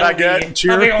wine, have a baguette, and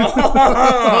cheer?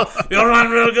 You're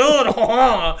running real good.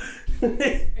 Are you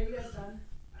guys done?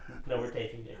 No, we're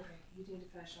taping. Okay, you need to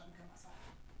finish up and come outside.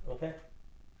 Okay.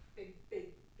 Big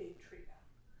tree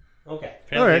down. Okay.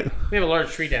 All right. We have a large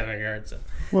tree down in our yard, so.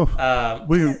 Well,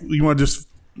 you want to just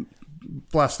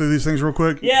blast through these things real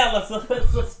quick? Yeah, let's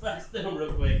blast through them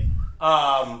real quick.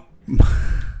 I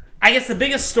guess the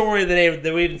biggest story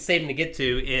that we've been saving to get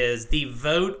to is the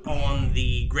vote on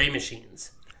the gray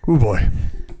machines. Oh boy.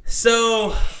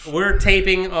 So we're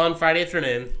taping on Friday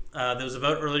afternoon. There was a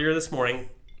vote earlier this morning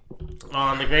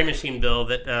on the gray machine bill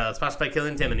that sponsored by Kelly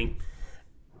and Timony.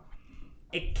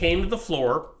 It came to the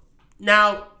floor.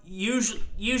 Now,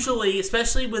 usually,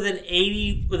 especially with an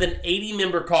 80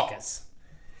 member caucus,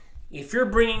 if you're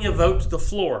bringing a vote to the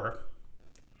floor,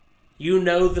 you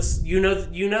know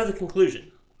the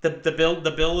conclusion. The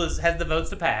bill has the votes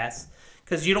to pass,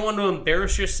 because you don't want to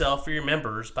embarrass yourself or your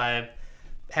members by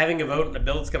having a vote on a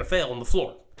bill that's going to fail on the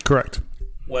floor. Correct.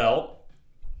 Well,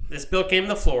 this bill came to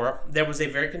the floor. There was a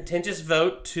very contentious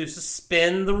vote to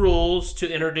suspend the rules to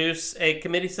introduce a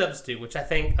committee substitute, which I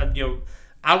think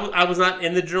I was not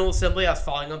in the General Assembly. I was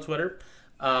following on Twitter,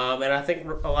 and I think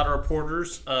a lot of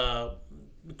reporters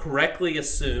correctly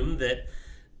assume that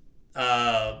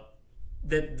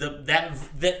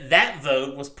that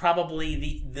vote was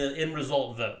probably the end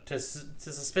result vote to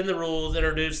suspend the rules,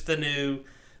 introduce the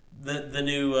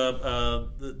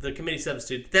committee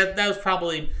substitute. That was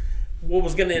probably what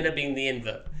was going to end up being the end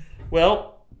vote.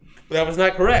 Well, that was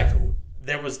not correct.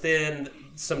 There was then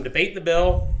some debate in the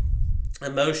bill. A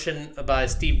motion by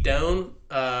Steve Doan,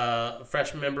 a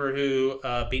freshman member who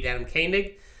beat Adam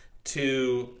Koenig,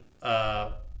 to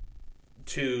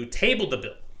table the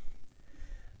bill.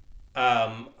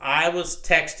 I was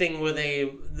texting with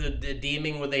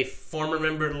DMing with a former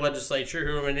member of the legislature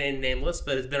who remained nameless,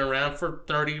 but has been around for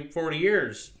 30, 40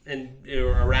 years and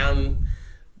around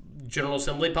General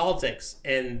Assembly politics,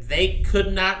 and they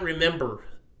could not remember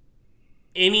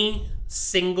any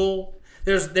single.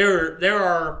 There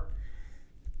are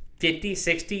 50,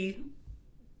 60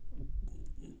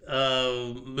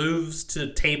 moves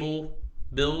to table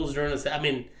bills during this. I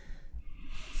mean,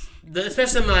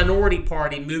 especially the minority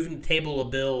party moving to table a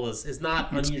bill is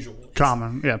not unusual. It's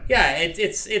common, yeah. Yeah,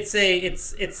 it's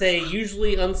a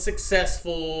usually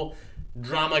unsuccessful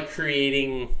drama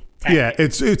creating tactic. Yeah,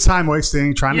 it's time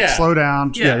wasting, trying to slow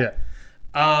down. Yeah.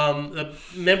 The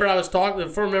member I was talking, the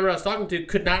former member I was talking to,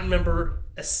 could not remember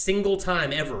a single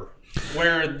time ever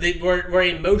where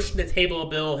a motion to table a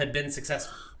bill had been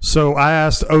successful. So I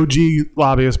asked OG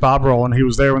lobbyist Bob Rowland. He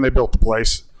was there when they built the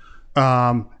place.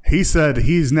 He said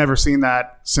he's never seen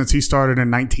that since he started in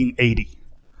 1980.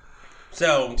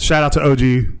 So shout out to OG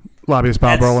lobbyist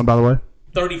Bob Rowland, by the way.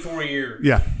 34 years.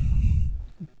 Yeah.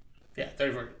 Yeah,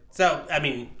 34 years. So, I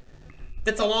mean,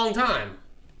 that's a long time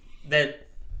that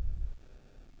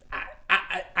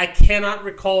I cannot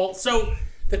recall. So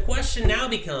the question now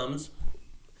becomes,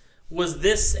 was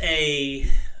this a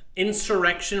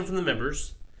insurrection from the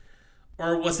members,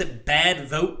 or was it bad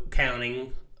vote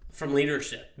counting from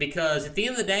leadership? Because at the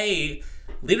end of the day,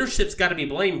 leadership's got to be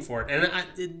blamed for it.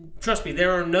 And trust me,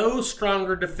 there are no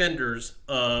stronger defenders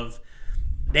of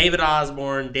David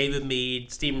Osborne, David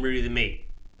Meade, Stephen Rudy than me.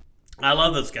 I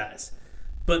love those guys.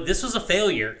 But this was a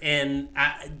failure. And,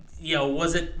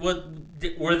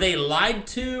 were they lied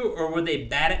to, or were they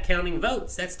bad at counting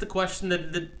votes? That's the question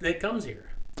that comes here.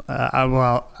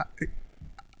 I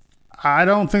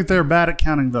don't think they're bad at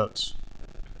counting votes.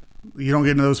 You don't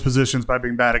get into those positions by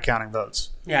being bad at counting votes.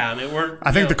 Yeah, I mean,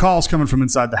 I think the call's coming from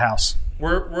inside the house.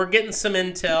 We're getting some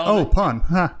intel. Oh, pun.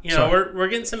 Huh. We're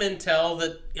getting some intel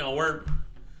that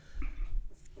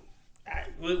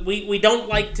we don't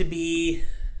like to be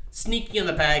sneaky on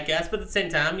the podcast, but at the same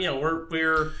time,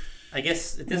 we're I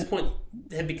guess at this point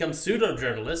have become pseudo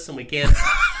journalists, and we can't.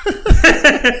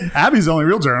 Abby's the only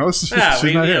real journalist. Yeah,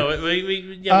 She's not here.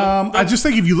 I just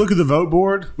think if you look at the vote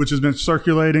board, which has been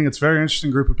circulating, it's a very interesting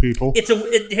group of people. Most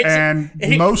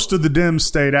of the Dems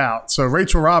stayed out. So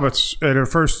Rachel Roberts, at her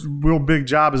first real big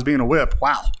job as being a whip.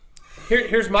 Wow.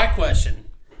 Here's my question.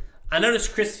 I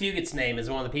noticed Chris Fugit's name is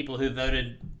one of the people who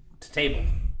voted to table.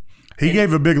 He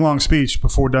gave a big long speech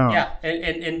before dawn. Yeah,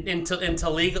 and to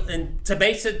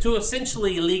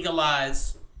essentially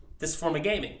legalize this form of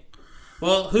gaming.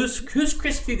 Well, who's Chris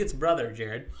Fugit's brother,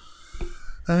 Jared?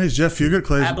 He's Jeff Fugit.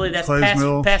 I believe that's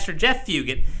Pastor Jeff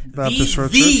Fugit,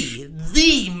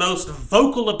 the most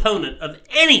vocal opponent of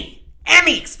any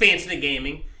expansion of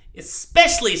gaming,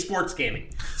 especially sports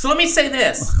gaming. So let me say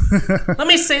this.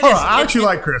 I actually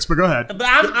like Chris, but go ahead. But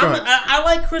I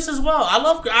like Chris as well.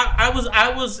 I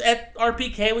was at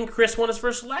RPK when Chris won his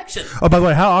first election. Oh, by the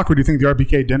way, how awkward do you think the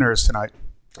RPK dinner is tonight?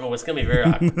 Oh, it's gonna be very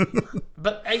awkward.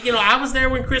 But I was there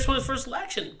when Chris won his first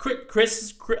election.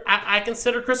 I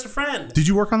consider Chris a friend. Did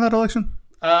you work on that election?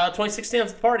 2016 I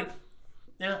was at the party.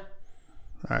 Yeah.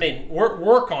 Right. I mean,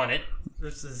 work on it.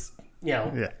 This is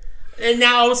Yeah. And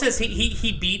now all of a sudden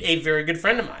he beat a very good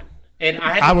friend of mine. And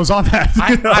I was on that.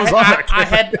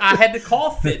 I had to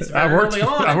call Fitz very early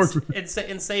on and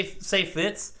say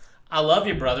Fitz, I love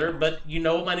you, brother, but you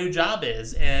know what my new job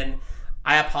is, and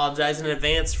I apologize in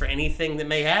advance for anything that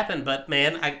may happen. But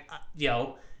man,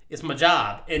 it's my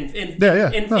job. And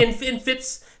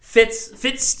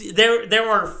Fitz, there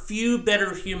are few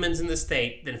better humans in the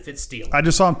state than Fitz Steele. I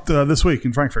just saw him this week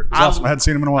in Frankfurt. It was awesome. I hadn't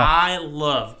seen him in a while. I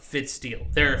love Fitz Steele.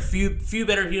 There are few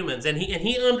better humans, and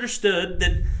he understood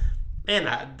that. Man,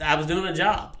 I was doing a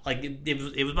job. Like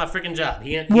it was my freaking job.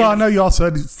 I know you all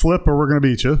said flip or we're going to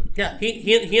beat you. Yeah,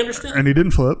 he understood, and he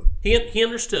didn't flip. He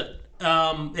understood.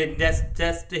 And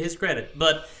that's to his credit.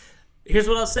 But here's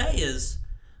what I'll say is,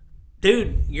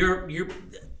 dude, you're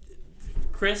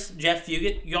Chris, Jeff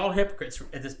Fugit, y'all are hypocrites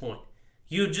at this point.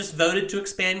 You just voted to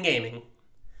expand gaming,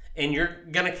 and you're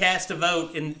gonna cast a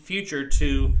vote in the future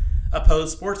to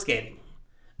oppose sports gaming,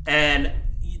 and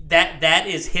that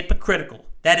is hypocritical.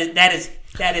 That is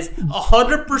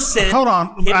 100%. Hold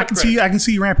on, I can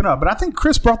see you ramping up, but I think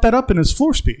Chris brought that up in his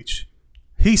floor speech.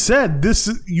 He said,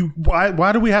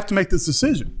 why do we have to make this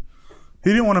decision? He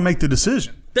didn't want to make the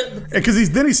decision. Because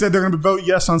he said they're going to vote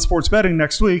yes on sports betting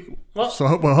next week. Well, so I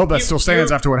hope that still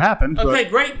stands after what happened. Okay,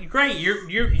 great.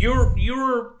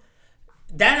 You're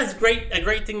that is a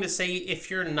great thing to say if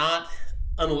you're not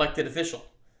an elected official.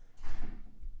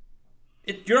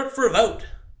 You're up for a vote.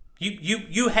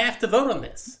 You have to vote on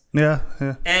this. Yeah.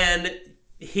 And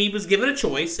he was given a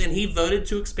choice, and he voted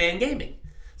to expand gaming.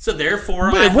 So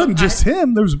therefore, but it wasn't just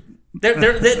him.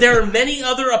 There are many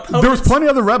other opponents. There was plenty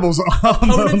of other rebels.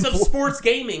 Opponents of sports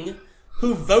gaming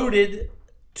who voted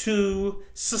to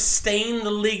sustain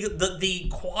the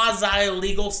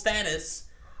quasi-legal status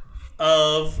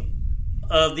of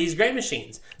these gray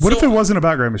machines. What if it wasn't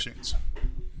about gray machines?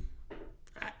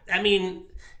 I mean,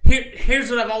 here's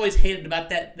what I've always hated about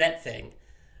that thing.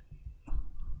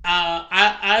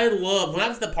 I love, when I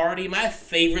was at the party, my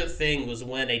favorite thing was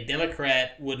when a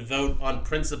Democrat would vote on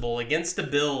principle against a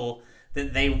bill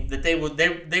that they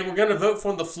were going to vote for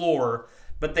on the floor,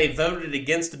 but they voted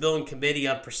against a bill in committee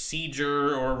on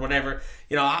procedure or whatever.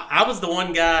 You know, I was the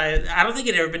one guy. I don't think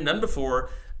it had ever been done before.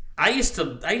 I used to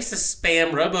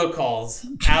spam robocalls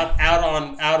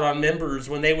out on members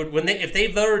if they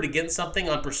voted against something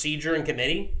on procedure in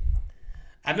committee.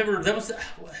 I remember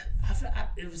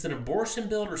it was an abortion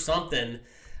bill or something.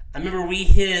 I remember we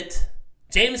hit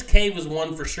James K was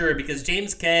one for sure, because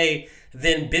James K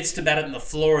then bitched about it on the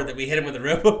floor that we hit him with a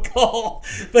robocall.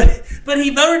 But he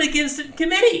voted against it in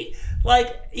committee.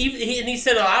 Like he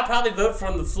said, I'll probably vote for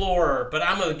on the floor, but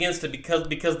I'm against it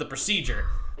because of the procedure.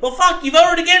 Well, fuck, you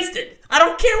voted against it. I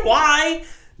don't care why.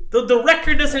 The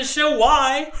record doesn't show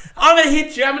why. I'm gonna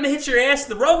hit your ass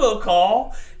with the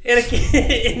robocall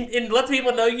and let the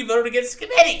people know you voted against the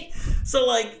committee. So,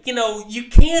 like, you know, you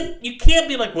can't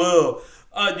be like, well,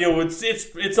 you know,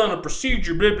 it's on a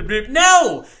procedure, blah, blah, blah.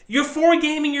 No, you're for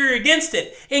gaming, you're against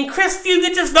it. And Chris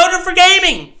Fugit just voted for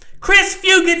gaming. Chris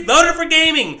Fugit voted for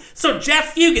gaming. So,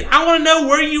 Jeff Fugit, I want to know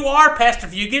where you are, Pastor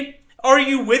Fugit. Are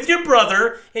you with your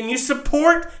brother and you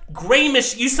support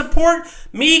Graymish? You support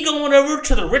me going over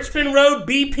to the Richmond Road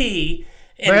BP?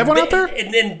 They have one out there?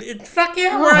 And then fuck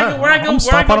yeah, where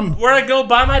I go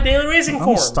buy my daily racing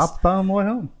forms. Stop by on the way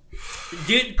home.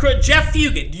 Jeff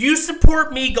Fugit, do you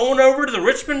support me going over to the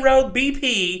Richmond Road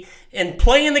BP and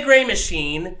playing the Gray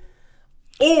Machine,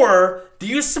 or do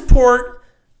you support?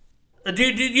 Do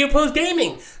you oppose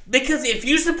gaming? Because if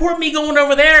you support me going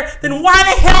over there, then why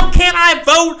the hell can't I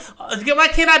vote? Why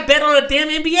can't I bet on a damn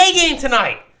NBA game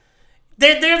tonight?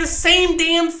 They're the same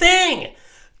damn thing.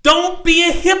 Don't be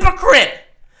a hypocrite.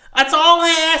 That's all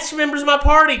I ask members of my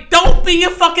party. Don't be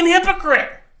a fucking hypocrite.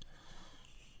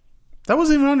 That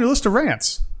wasn't even on your list of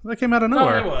rants. That came out of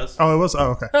nowhere. No, it was. Oh, it was?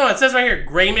 Oh, okay. No, it says right here,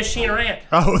 Gray Machine rant.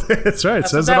 Oh, that's right. It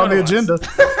says it on the agenda.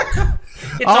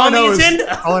 It's on the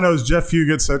agenda. All I know is Jeff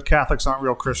Fugit said Catholics aren't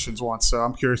real Christians once, so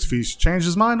I'm curious if he's changed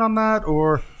his mind on that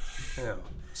or... Yeah.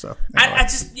 So, anyway.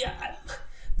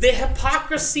 The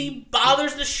hypocrisy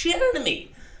bothers the shit out of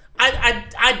me.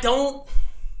 I don't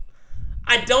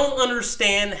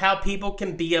understand how people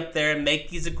can be up there and make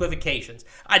these equivocations.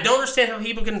 I don't understand how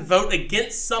people can vote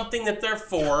against something that they're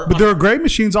for. But there are gray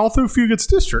machines all through Fugit's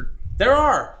district. There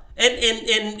are.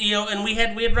 And you know, and we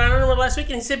had Ryan Underwood last week,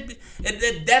 and he said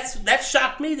that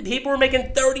shocked me that people were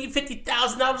making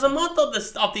 $30,000-$50,000 a month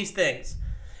off these things,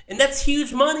 and that's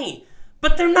huge money.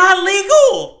 But they're not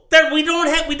legal. We don't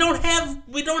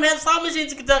have slot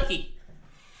machines in Kentucky.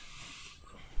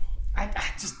 I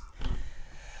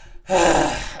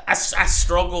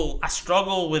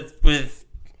struggle with.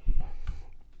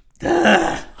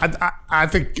 I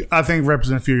think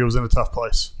Representative Fugit was in a tough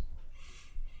place.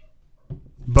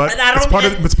 But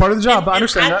it's part of the job. I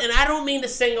understand that. And I don't mean to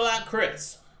single out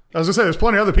Chris. I was going to say, there's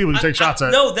plenty of other people you take shots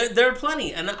at. No, there are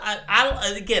plenty. And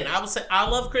I will say, I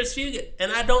love Chris Fugit.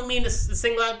 And I don't mean to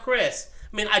single out Chris.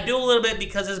 I mean, I do a little bit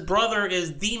because his brother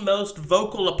is the most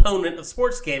vocal opponent of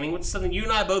sports gaming, which is something you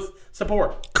and I both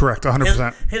support. Correct,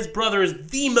 100%. His brother is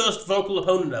the most vocal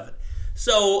opponent of it.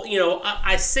 So, you know,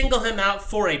 I single him out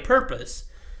for a purpose,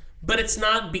 but it's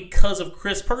not because of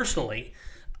Chris personally.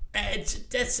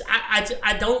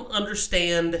 I don't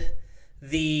understand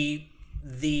the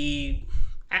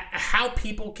how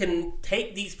people can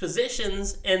take these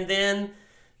positions and then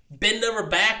bend over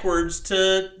backwards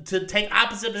to take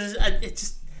opposite positions. It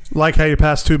just like how you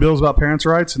passed 2 bills about parents'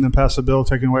 rights and then passed a bill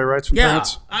taking away rights from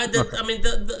parents. I mean,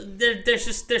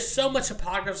 there's so much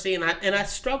hypocrisy, and I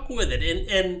struggle with it,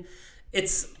 and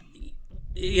it's.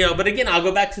 You know, but again, I'll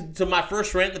go back to my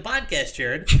first rant in the podcast,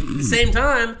 Jared. At the same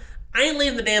time, I ain't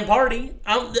leaving the damn party.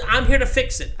 I'm here to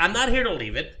fix it. I'm not here to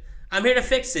leave it. I'm here to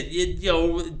fix it. You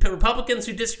know, Republicans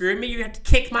who disagree with me, you have to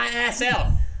kick my ass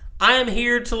out. I am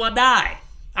here till I die.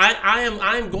 I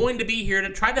am going to be here to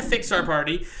try to fix our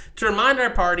party, to remind our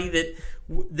party that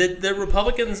the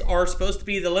Republicans are supposed to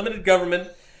be the limited government,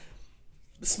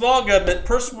 small government,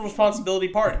 personal responsibility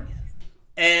party.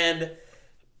 And,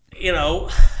 you know,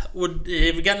 have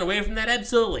we gotten away from that?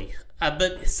 Absolutely.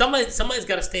 But somebody's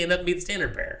got to stand up and be the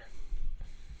standard bearer.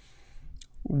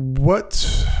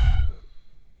 What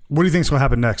do you think is going to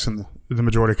happen next in the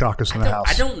majority caucus in the House?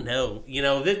 I don't know. You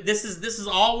know, this is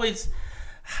always.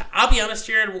 I'll be honest,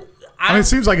 Jared. I mean, it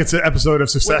seems like it's an episode of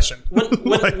Succession.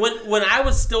 When I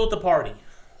was still at the party,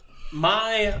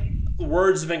 my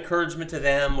words of encouragement to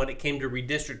them when it came to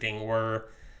redistricting were,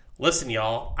 listen,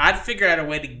 y'all, I'd figure out a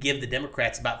way to give the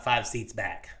Democrats about 5 seats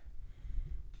back.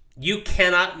 You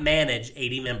cannot manage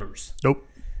 80 members. Nope.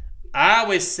 I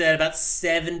always said about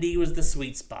 70 was the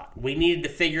sweet spot. We needed to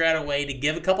figure out a way to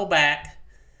give a couple back.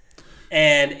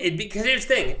 And because here's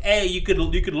the thing, you could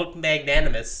look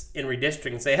magnanimous in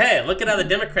redistricting and say, hey, look at how the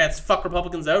Democrats fuck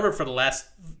Republicans over for the last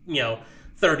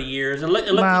 30 years, and look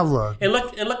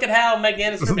at how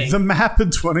magnanimous they're being. The map in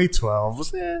 2012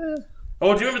 was.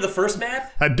 Oh, do you remember the first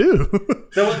map? I do.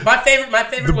 My favorite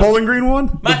the was Bowling Green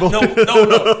one.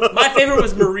 No. My favorite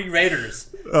was Marie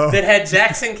Raiders that had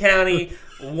Jackson County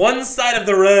one side of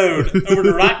the road over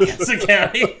to Rockcastle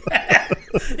County.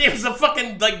 It was a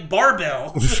fucking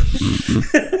barbell.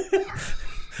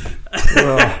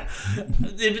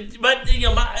 But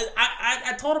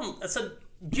I told him, I said,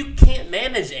 you can't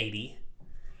manage 80.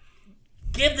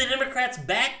 Give the Democrats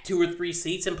back 2 or 3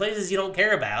 seats in places you don't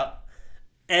care about,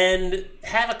 and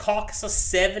have a caucus of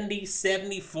 70,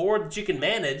 74 that you can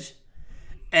manage,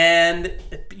 and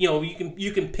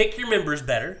you can pick your members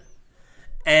better.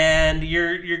 And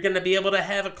you're going to be able to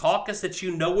have a caucus that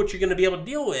you know what you're going to be able to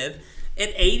deal with. At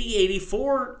 80,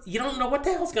 84, you don't know what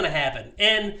the hell's going to happen.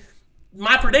 And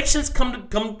my predictions come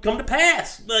to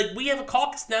pass. We have a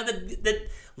caucus now that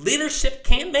leadership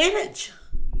can't manage.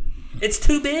 It's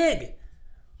too big.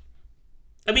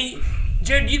 I mean,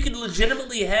 Jared, you could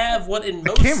legitimately have what in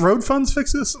most... Can't road funds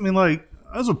fix this? I mean,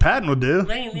 that's what Patton would do.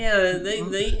 They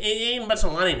ain't a bunch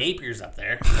of Lonnie Napiers up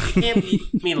there. You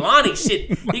can't. Lonnie, shit.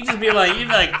 You can just be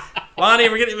like, Lonnie,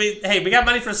 we got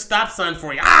money for a stop sign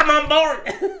for you. I'm on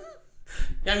board.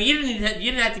 I mean, you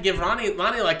didn't have to give Lonnie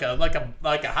like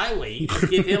a highway. You just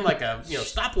give him like a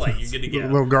stoplight. You're good to go. A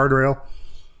little guardrail.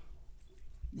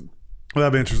 Well,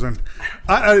 that'd be interesting.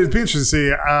 It'd be interesting to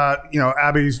see.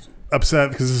 Abby's upset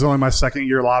because it's only my second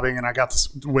year lobbying, and I got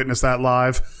to witness that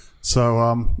live.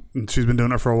 So she's been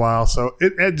doing it for a while. So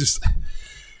it just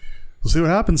we'll see what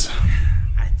happens.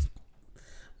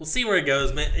 We'll see where it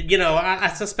goes, man. I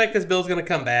suspect this bill's going to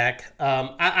come back.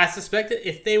 I suspect that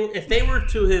if they were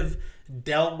to have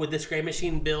dealt with this gray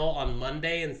machine bill on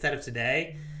Monday instead of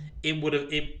today, it would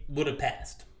have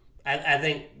passed. I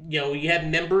think you had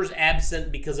members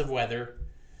absent because of weather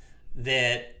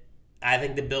that I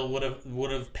think the bill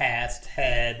would have passed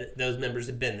had those members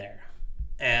have been there.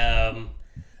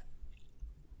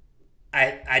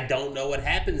 I don't know what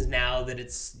happens now that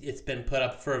it's been put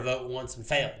up for a vote once and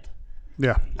failed.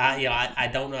 Yeah. I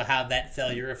don't know how that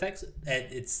failure affects it.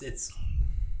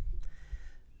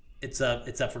 It's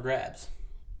up for grabs.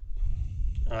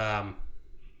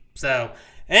 So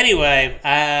anyway,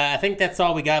 I think that's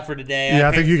all we got for today. Yeah,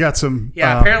 I think you got some.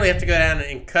 Yeah, apparently I have to go down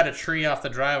and cut a tree off the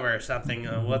driveway or something.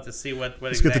 We'll have to see what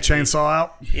Let's get the chainsaw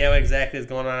out. Yeah, what exactly is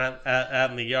going on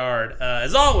out in the yard.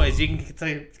 As always, you can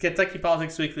get Kentucky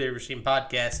Politics Weekly Regime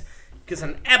Podcast. Give us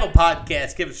an Apple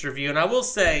Podcast. Give us a review. And I will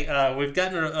say we've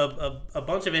gotten a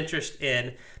bunch of interest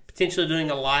in potentially doing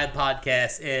a live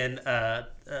podcast. And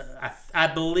I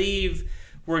believe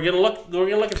we're gonna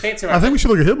look at fancy. I think we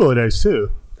should look at Hillbilly Days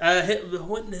too.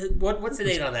 What's the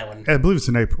date on that one? I believe it's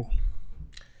in April.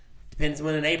 Depends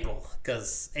when in April,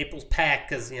 because April's packed.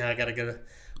 Because I gotta go.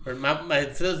 For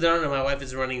those that don't know, my wife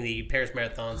is running the Paris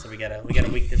Marathon, so we got a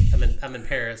week. I'm in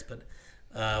Paris, but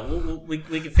we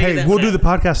can figure that. Hey, we'll do the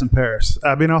podcast in Paris.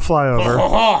 Abby and I'll fly over.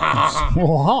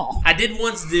 I did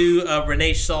once do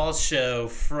Renee Shaw's show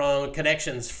from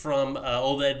Connections from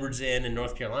Old Edwards Inn in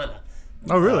North Carolina.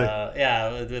 Oh, really?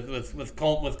 Yeah, with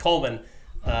Coleman.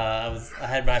 I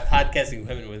had my podcasting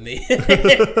equipment with me.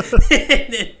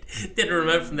 Did a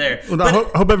remote from there. Well, I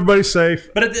hope everybody's safe.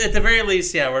 But at the very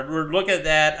least, yeah, we're looking at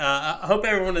that. I hope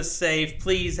everyone is safe.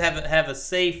 Please have a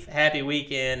safe, happy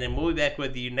weekend, and we'll be back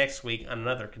with you next week on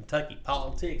another Kentucky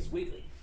Politics Weekly.